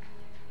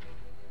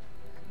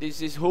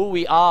 This is who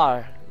we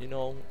are, you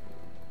know.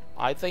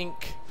 I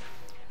think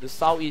the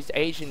Southeast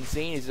Asian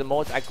scene is the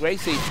most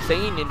aggressive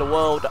scene in the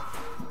world.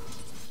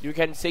 You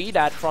can see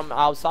that from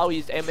our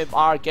Southeast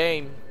MMR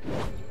game.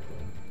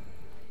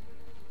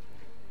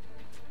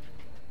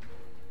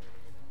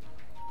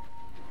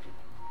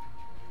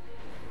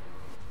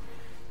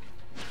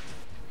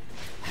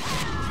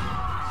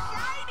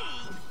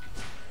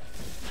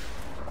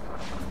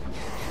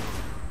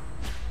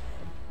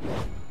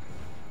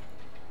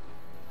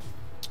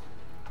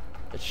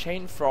 The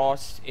Chain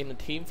Frost in the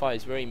team fight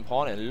is very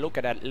important. Look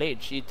at that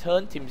Lich. He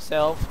turned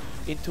himself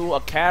into a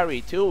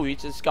carry too. He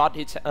just got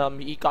his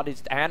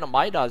hand on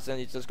Midas, and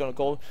he's just gonna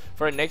go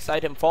for the next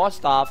item 4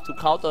 staff to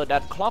counter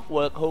that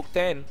Clockwork hooked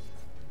in.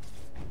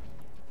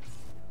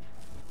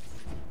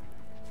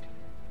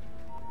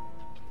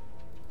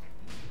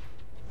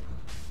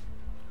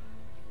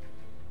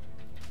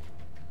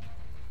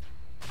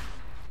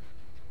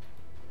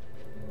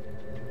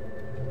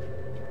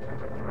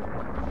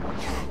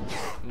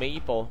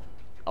 Meeple.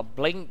 A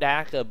Blink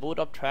Dagger, Boot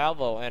of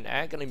Travel, and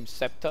Aghanim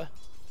Scepter.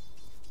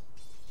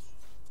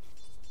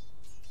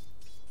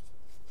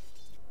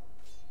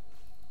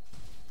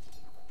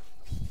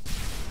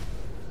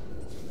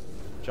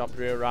 Drop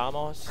rear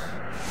Ramos.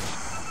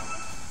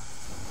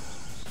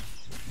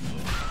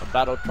 A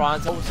Battle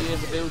Trance,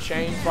 CSW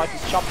Chain, tried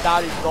to chop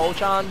down his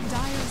Roshan.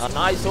 A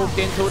nice hook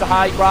into the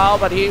high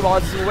ground, but he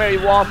was very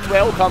warm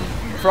welcome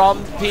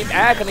from Team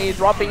Arcanys,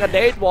 dropping a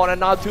dead one,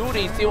 and now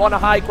 2D still on the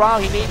high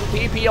ground. He needs to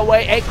TP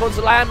away. Echo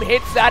Slam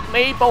hits that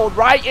Meeple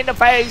right in the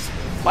face,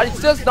 but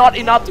it's just not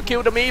enough to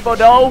kill the Meeple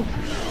though.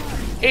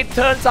 It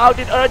turns out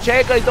that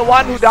Earthshaker is the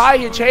one who died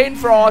in Chain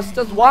Frost.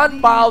 Just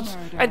one bounce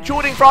and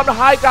shooting from the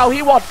high ground.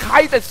 He was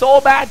kited so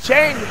bad.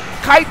 Chain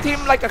kite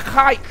him like a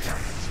kite.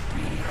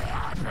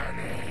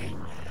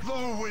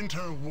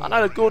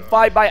 Another good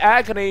fight by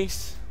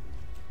Arcanys.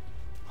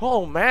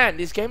 Oh man,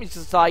 this game is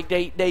just like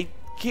they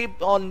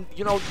keep on,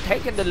 you know,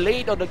 taking the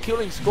lead on the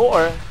killing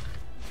score.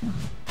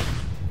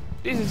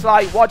 This is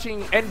like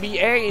watching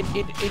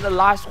NBA in the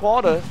last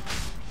quarter.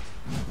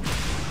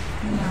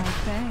 No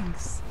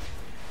thanks.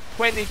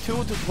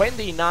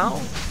 22-20 now.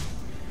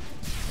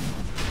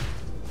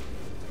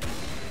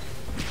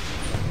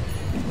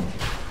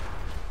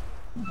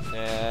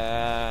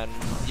 And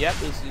yep,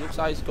 it looks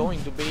like it's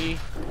going to be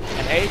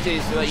an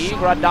Aegis.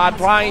 Igrada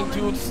trying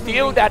to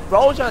steal that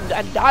Roshan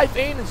and dive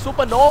in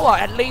Supernova.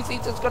 At least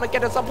he's just gonna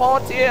get a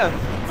support here.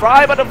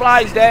 Fry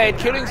Butterflies dead,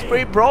 killing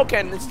spree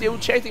broken, still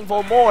chasing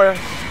for more.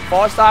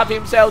 4-star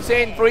himself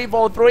in,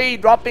 3-4-3,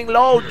 dropping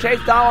low,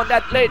 chase down on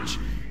that lich.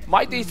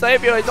 Mighty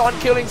Savior is on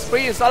killing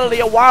spree, and suddenly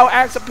a wild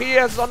axe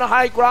appears on the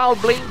high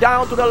ground, blink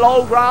down to the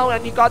low ground,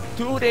 and he got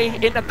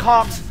 2D in the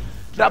cox.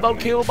 Double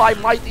kill by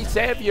Mighty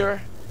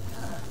Savior.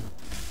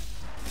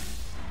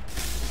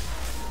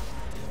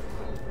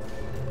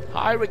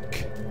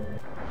 Hyric.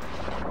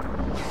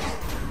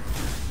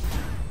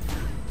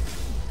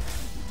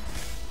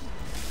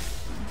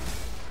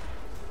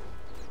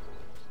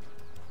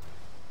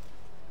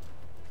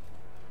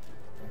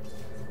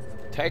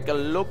 Take a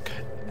look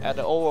at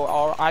the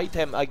overall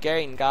item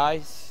again,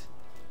 guys.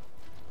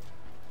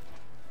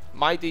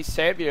 Mighty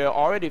Savior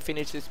already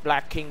finished his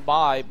Black King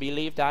bar. I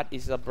believe that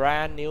is a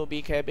brand new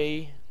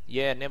BKB.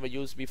 Yeah, never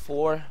used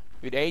before.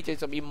 With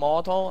Ages of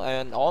Immortal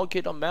and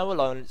Orchid of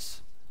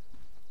Malevolence.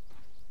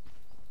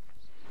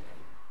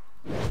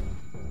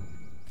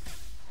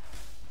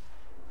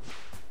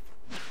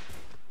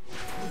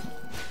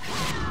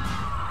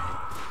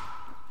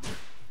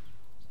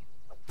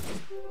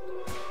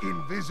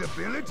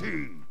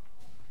 Invisibility.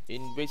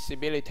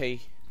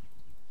 Invisibility.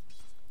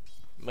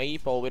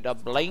 Maple with a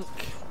blink.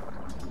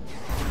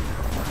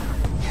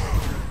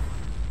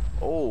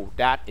 Oh,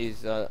 that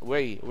is a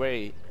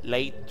very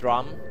late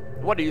drum.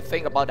 What do you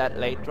think about that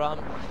late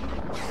drum?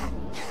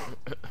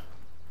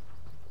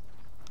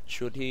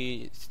 Should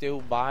he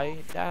still buy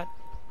that?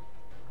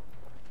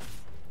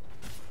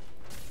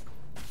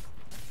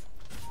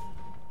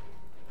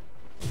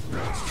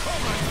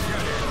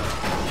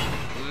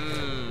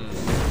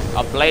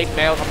 A blade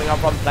mail coming up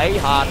from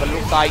Playhard, but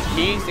looks like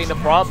he's in the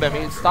problem.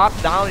 He's stuck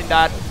down in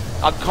that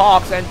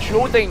cox and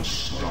shooting.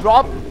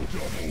 Drop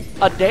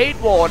a Date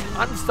Ward.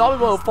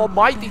 Unstoppable for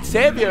Mighty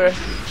Savior.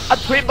 A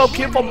triple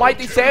kill for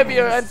Mighty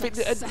Savior, and it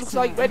looks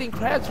like Wedding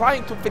Crash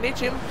trying to finish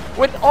him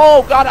with,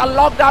 oh god, a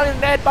lockdown in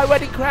net by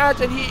Wedding Crash,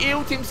 and he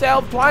healed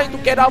himself trying to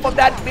get out from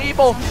that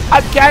Meeple.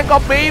 A gang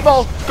of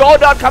Meeple.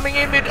 Goldot coming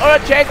in with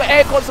Earthshake,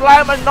 Echo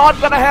Slam, and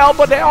not gonna help,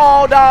 but they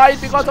all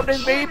died because of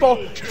this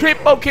Meeple.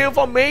 Triple kill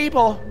for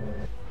Meeple.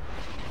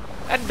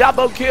 And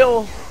double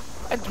kill.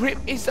 And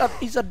is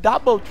a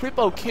double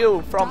triple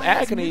kill from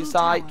Arcanys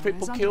side.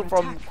 Triple kill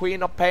from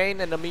Queen of Pain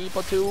and the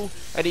Meeple too.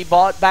 And he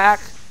bought back.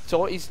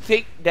 So it's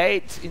 6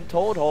 dates in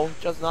total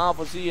just now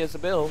for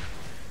CSW.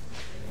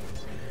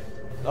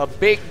 A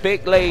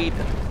big lead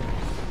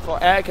for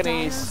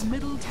Arcanys.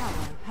 Middle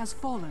tower has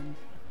fallen.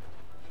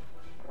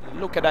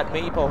 Look at that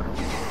Meeple.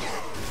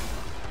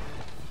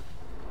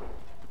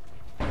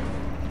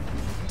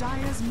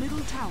 Dire's middle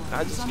tower.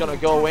 I'm just gonna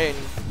go in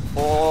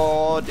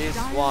for this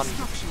one.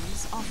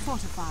 Structures are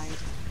fortified.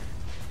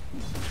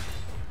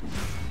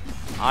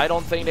 I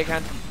don't think they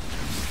can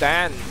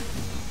stand.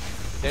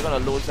 They're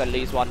gonna lose at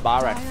least one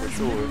barrack for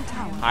sure.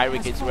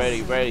 Hyric is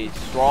very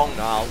strong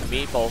now.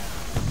 Meeple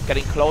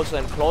getting closer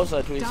and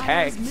closer to his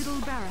hex.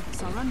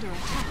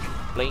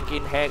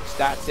 Blinking hex,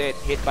 that's it.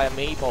 Hit by a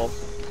Meeple.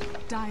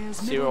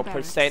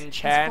 0%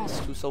 chance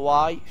to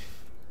survive.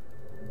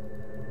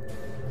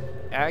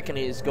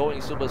 Arcanys is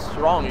going super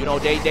strong. You know,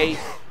 they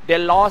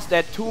lost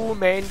their 2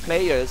 main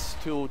players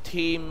to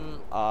team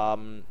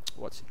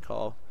what's it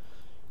called?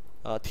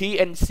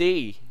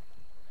 TNC.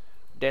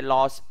 They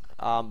lost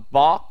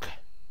Bach,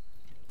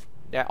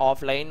 their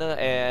offlaner,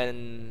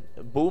 and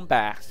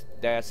Boombax,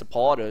 their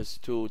supporters,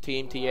 to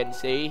team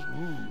TNC.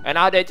 And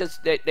now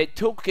they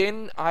took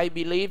in, I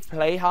believe,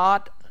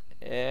 Playhard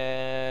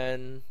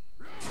and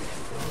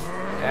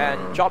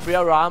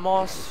Jobriel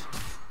Ramos.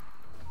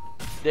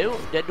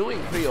 They're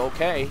doing pretty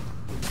okay.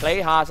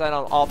 Playhard and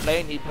on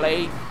offlane,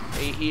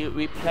 he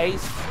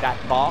replaced that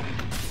Bach.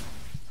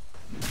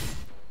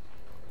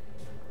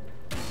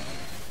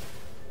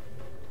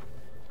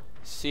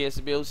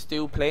 CSW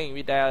still playing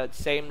with their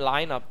same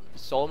lineup.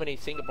 So many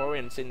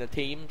Singaporeans in the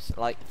teams,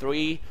 like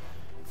 3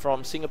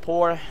 from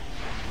Singapore.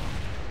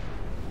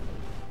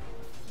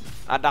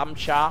 Adam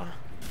Shah.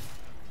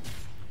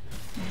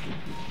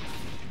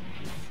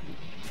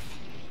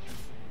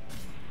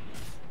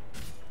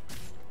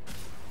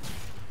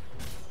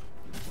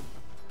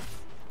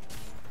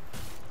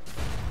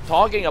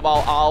 Talking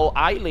about our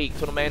iLeague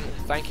tournament,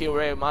 thank you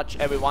very much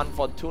everyone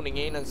for tuning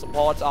in and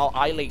support our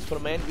iLeague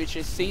tournament, which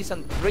is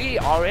season 3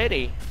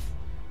 already.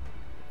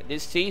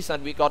 This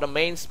season we got a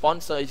main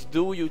sponsor, is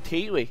Do You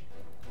TV.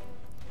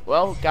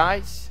 Well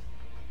guys,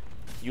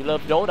 you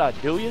love Dota,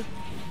 do you?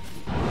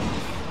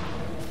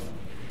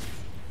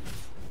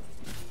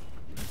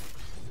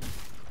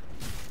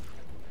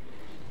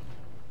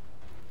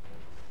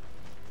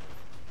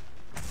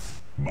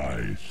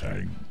 My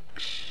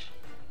thanks.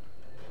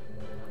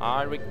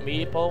 Eric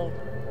Meeple.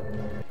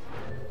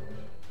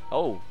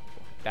 Oh,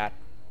 that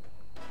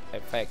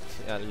effect.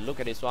 Look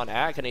at this one.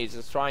 Arcanys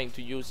is trying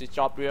to use his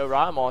Jobriel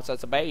Ramos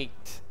as a bait.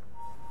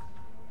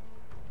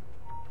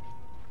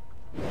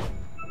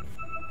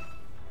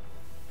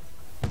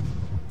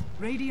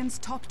 Radiant's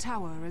top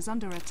tower is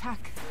under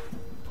attack.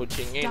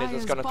 Pushing in, it's just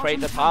Dire's gonna trade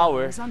the bottom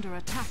tower. is under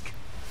attack.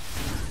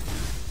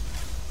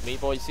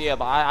 Meeple is here,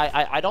 but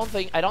I don't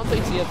think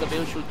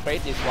CSW should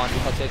trade this one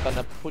because they're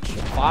gonna push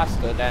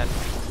faster than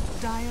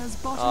Dire's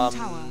bottom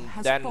tower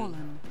has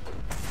fallen.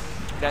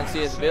 Than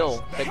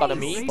CSW. They got a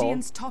Meeple.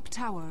 Radiant's top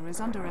tower is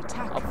under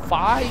attack.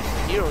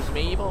 5 heroes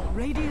Meeple.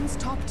 Radiant's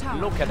top tower.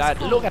 Look at has that.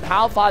 fallen. Look at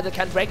how far they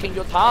can break in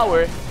your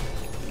tower.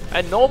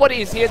 And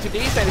nobody is here to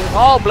defend it.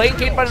 Oh,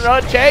 blinking but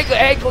run check.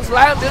 Echo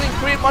slam dealing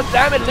pretty much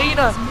damage.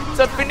 Lina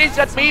to finish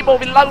that Meeple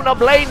with Laguna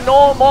Blade.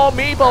 No more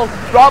Meeple.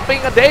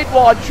 Dropping a Dead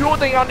Ward.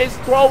 Shooting on this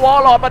Throw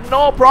Warlord. But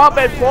no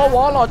problem. Throw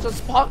Warlord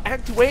just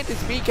activate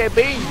this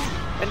BKB.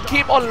 And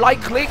keep on light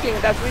clicking.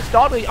 That's Rich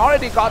Dog. He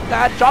already got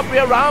that.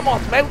 Jobriel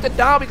Ramos melted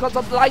down because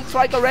of Light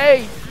Strike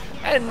Array.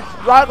 And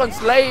Dragon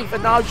Slave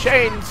and now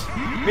Chains.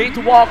 Need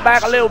to walk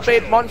back a little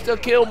bit. Monster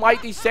kill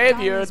Mighty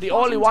Savior. The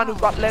only one who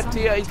got left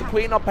here is the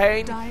Queen of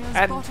Pain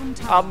and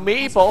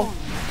Meeple.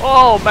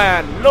 Oh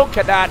man, look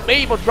at that.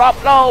 Meeple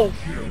drop low.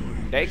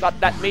 They got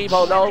that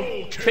Meeple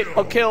though.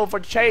 Triple kill for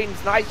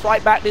Chains. Nice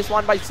right back. This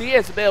one by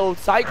CSW.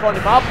 Cyclone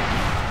him up.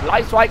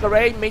 Light Strike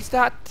Array missed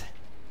that.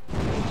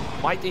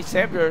 Mighty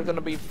Savior is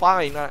gonna be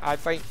fine, I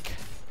think.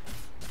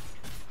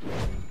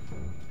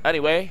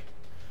 Anyway,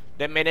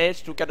 they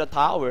managed to get a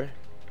tower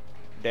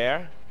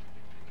there.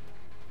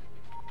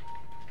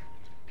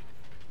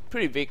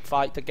 Pretty big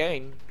fight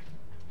again.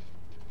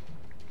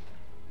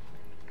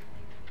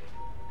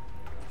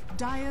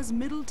 Dire's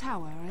middle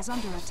tower is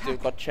under attack. Still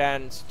got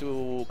chance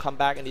to come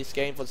back in this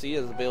game for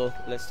CSW,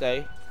 let's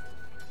say.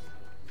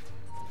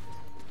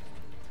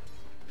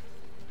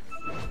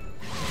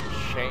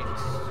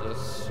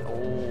 Changes.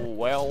 Oh,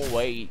 well,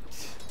 wait.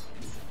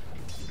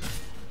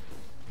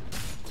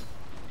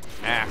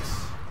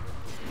 Axe.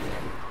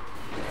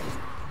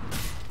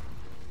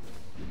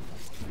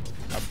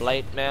 A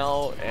blade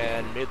mail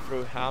and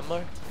mid-through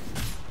hammer.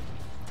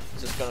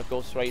 Just gonna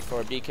go straight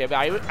for a BKB.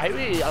 I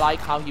really like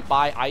how he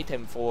buy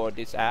item for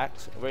this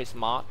axe. Very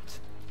smart.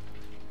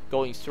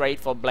 Going straight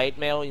for blade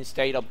mail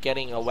instead of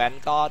getting a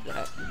vanguard.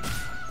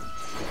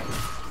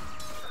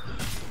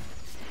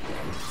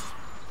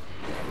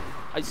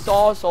 I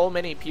saw so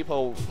many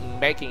people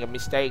making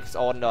mistakes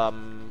on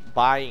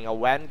buying a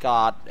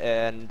vanguard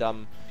and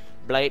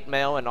blade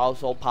mail and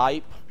also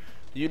pipe.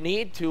 You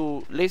need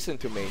to listen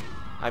to me.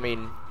 I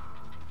mean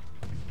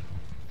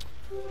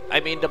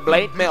the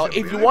blade mail,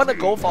 if you want to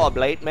go for a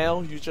blade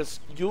mail, you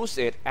just use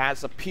it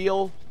as a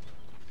pure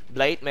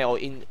blade mail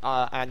in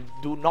and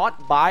do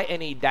not buy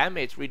any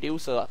damage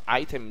reducer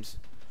items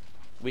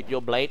with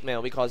your blade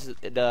mail, because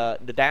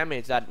the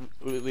damage that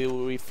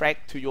will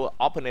reflect to your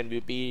opponent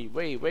will be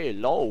very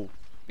low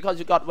because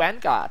you got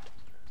vanguard.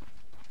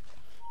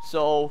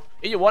 So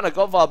if you want to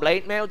go for a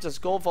blade mail,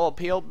 just go for a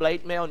pure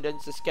blade mail and then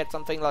just get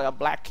something like a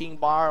Black King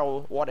bar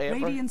or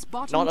whatever,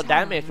 not a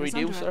damage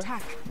reducer.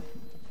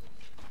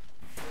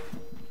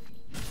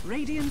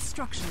 Radiant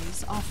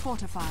structures are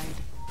fortified.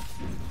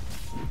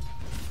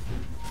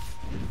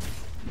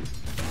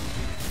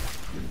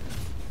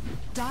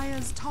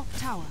 Dire's top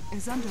tower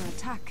is under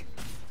attack.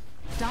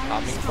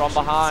 Coming from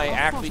behind,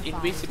 act with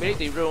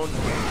invisibility rune.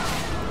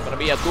 Gonna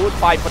be a good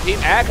fight for Team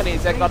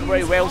Arcanys. That got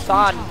very well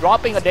done.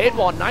 Dropping a Dead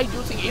Ward. Knight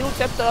using Ill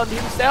Scepter on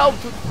himself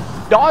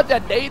to dodge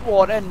that Dead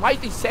Ward. And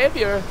Mighty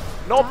Savior.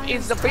 Nope,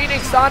 it's the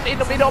Phoenix Sun in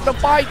the middle of the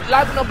fight.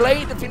 Laguna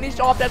Blade to finish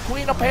off that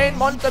Queen of Pain.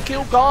 Monster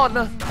kill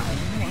gone.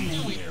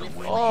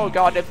 Oh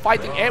god, they're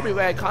fighting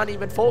everywhere. Can't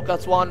even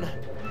focus one.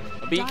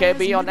 A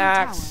BKB on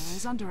Axe.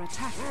 And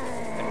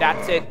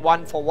that's it,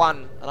 1 for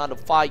 1. Another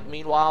fight.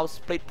 Meanwhile,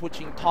 split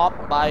pushing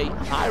top by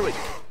Hyric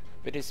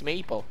with his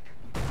Meeple.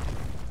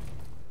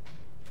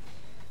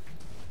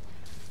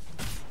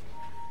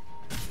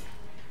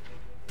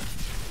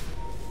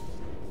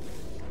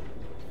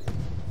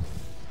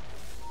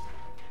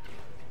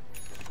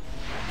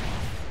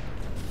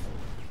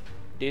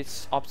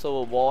 This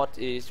observer ward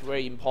is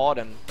very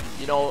important.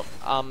 You know,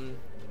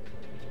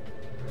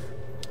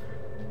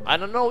 I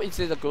don't know if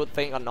it's a good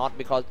thing or not,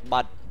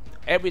 but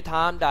every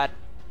time that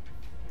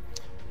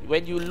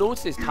when you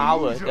lose this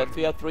tower, the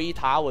tier 3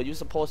 tower, you're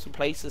supposed to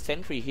place the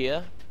sentry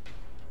here.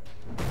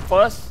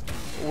 First,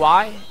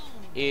 why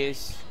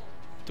is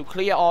to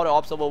clear all the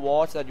observer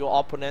wards that your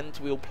opponent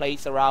will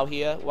place around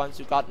here once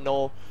you got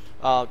no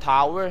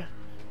tower.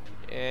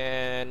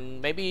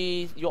 And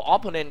maybe your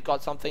opponent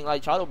got something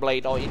like Shadow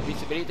Blade or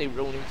Invisibility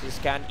Rune, you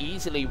just can't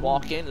easily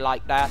walk in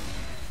like that.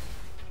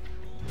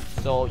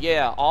 So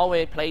yeah,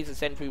 always place the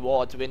sentry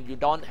wards when you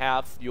don't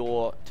have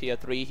your tier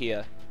 3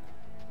 here.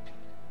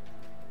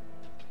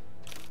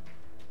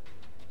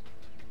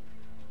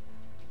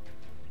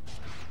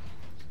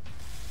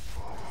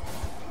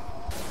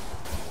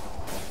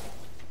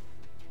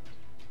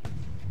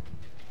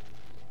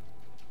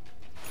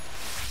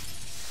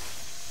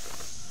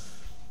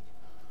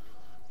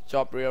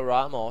 Job Real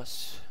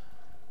Ramos.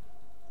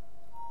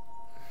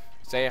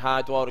 Say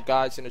hi to all the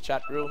guys in the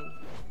chat room.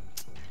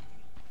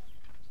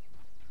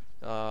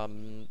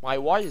 My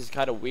voice is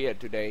kind of weird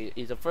today.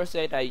 It's the first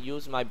day that I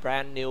use my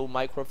brand new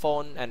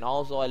microphone, and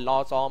also I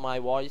lost all my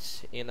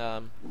voice in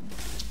a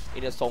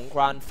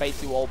Songkran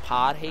festival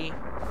party.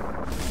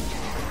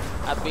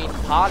 I've been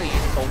partying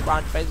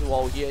Songkran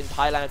festival here in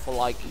Thailand for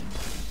like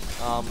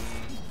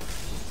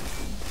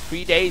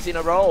 3 days in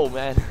a row,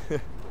 man.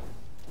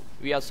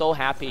 We are so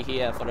happy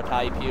here for the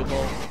Thai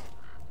people.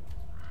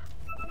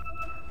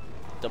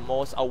 The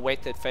most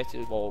awaited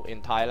festival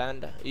in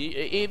Thailand.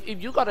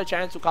 If you got a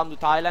chance to come to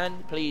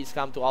Thailand, please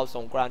come to our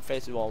Songkran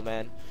festival,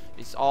 man.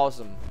 It's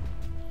awesome.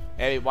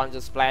 Everyone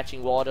just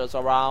splashing waters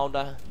around,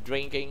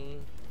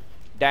 drinking,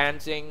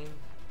 dancing,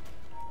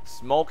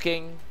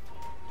 smoking,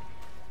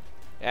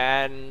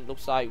 and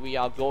looks like we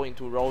are going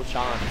to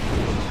Roshan.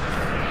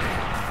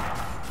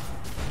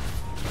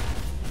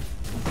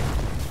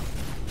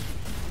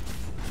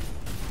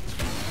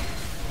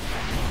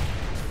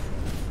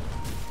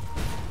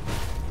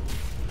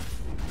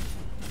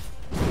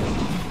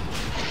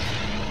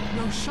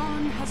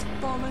 Roshan has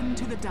fallen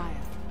to the Dire.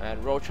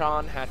 And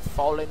Roshan had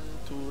fallen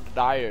to the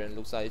Dire, and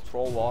looks like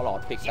Throw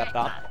Warlord picks that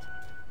up.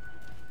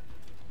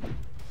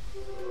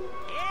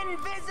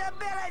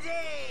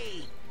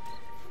 Invisibility!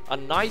 A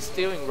nice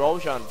stealing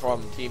Roshan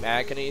from Team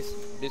Arcanys.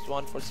 This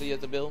one for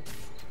CSW.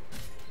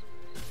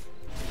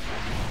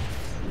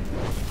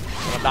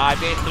 Gonna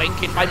dive in,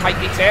 blinking by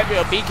Mighty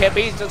Xavier.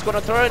 BKB is just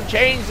gonna turn,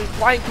 change, is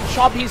trying to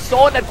chop his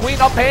zone and Queen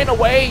of Pain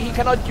away. He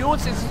cannot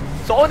use his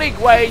Sonic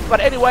Wave, but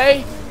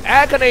anyway,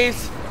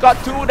 Arcanys got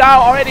 2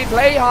 down, already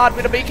play hard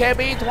with the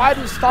BKB, try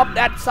to stop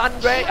that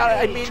Sunray,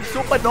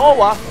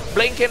 Supernova.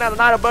 Blinking and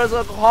another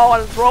Berserker Call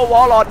and Throw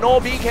Warlord, no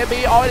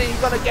BKB, already he's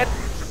gonna get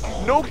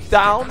nuked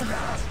down.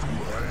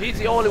 He's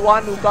the only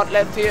one who got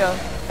left here.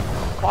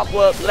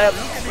 Clockwork left,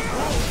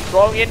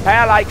 throwing in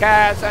Paralyze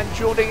Cast and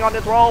shooting on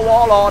the Throw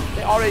Warlord.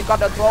 They already got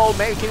the throw,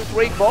 making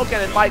streak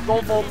broken and might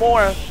go for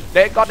more.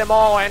 They got them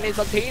all and it's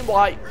a team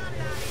wipe.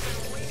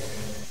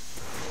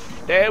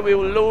 They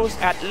will lose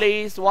at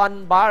least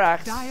 1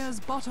 barracks. Dire's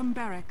bottom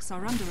barracks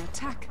are under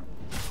attack.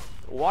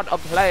 What a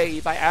play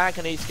by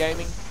Arcanys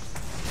Gaming.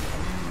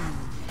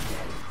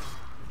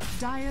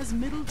 Dire's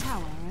middle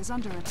tower is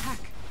under attack.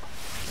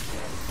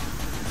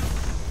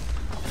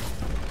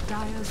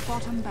 Dire's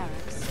bottom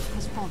barracks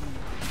has fallen.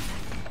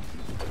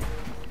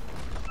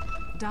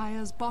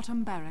 Dire's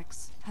bottom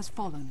barracks has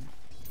fallen.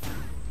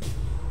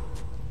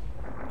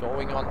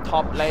 Going on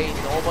top lane,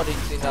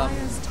 nobody's in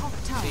Dire's top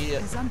tower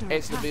is under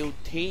CSW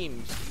attack.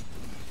 teams.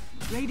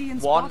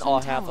 Radiant's One bottom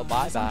or have a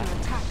tower is under buyback.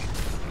 attack.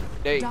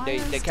 They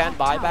Dire's can top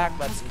buy tower back,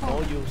 but has no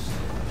fallen. use.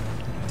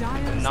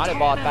 Dire's Another top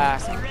bot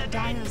barracks back. are-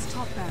 Dire's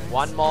top barracks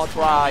One more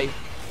try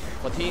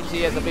for Team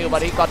CSW,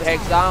 but he got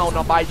hex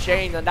down by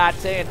Chain, and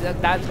that's it.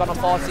 That's gonna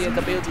force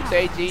CSW to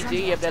say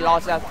GG if they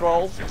lost that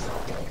throw.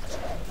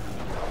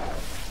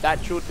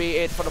 That should be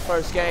it for the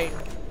first game.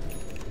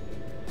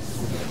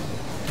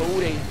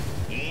 Booty.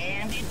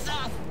 And it's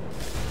off!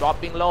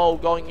 Dropping low,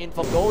 going in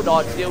for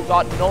Goldot, still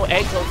got no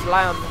Exo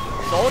Slam.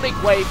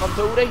 Sonic Wave from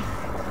Tootie.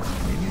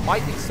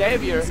 Mighty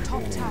Xavier. Dire's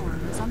top tower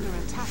is under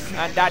attack.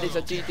 And that is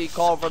a GT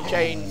call from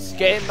Chains.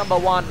 Game number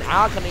 1,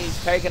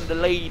 Arcanys taking the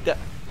lead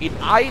in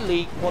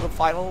iLeague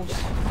quarterfinals.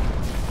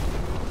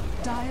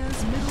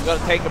 Dire's middle We're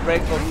gonna take a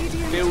break for a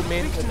Radiant few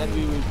minutes and then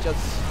we will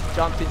just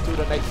jump into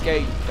the next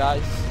game,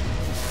 guys.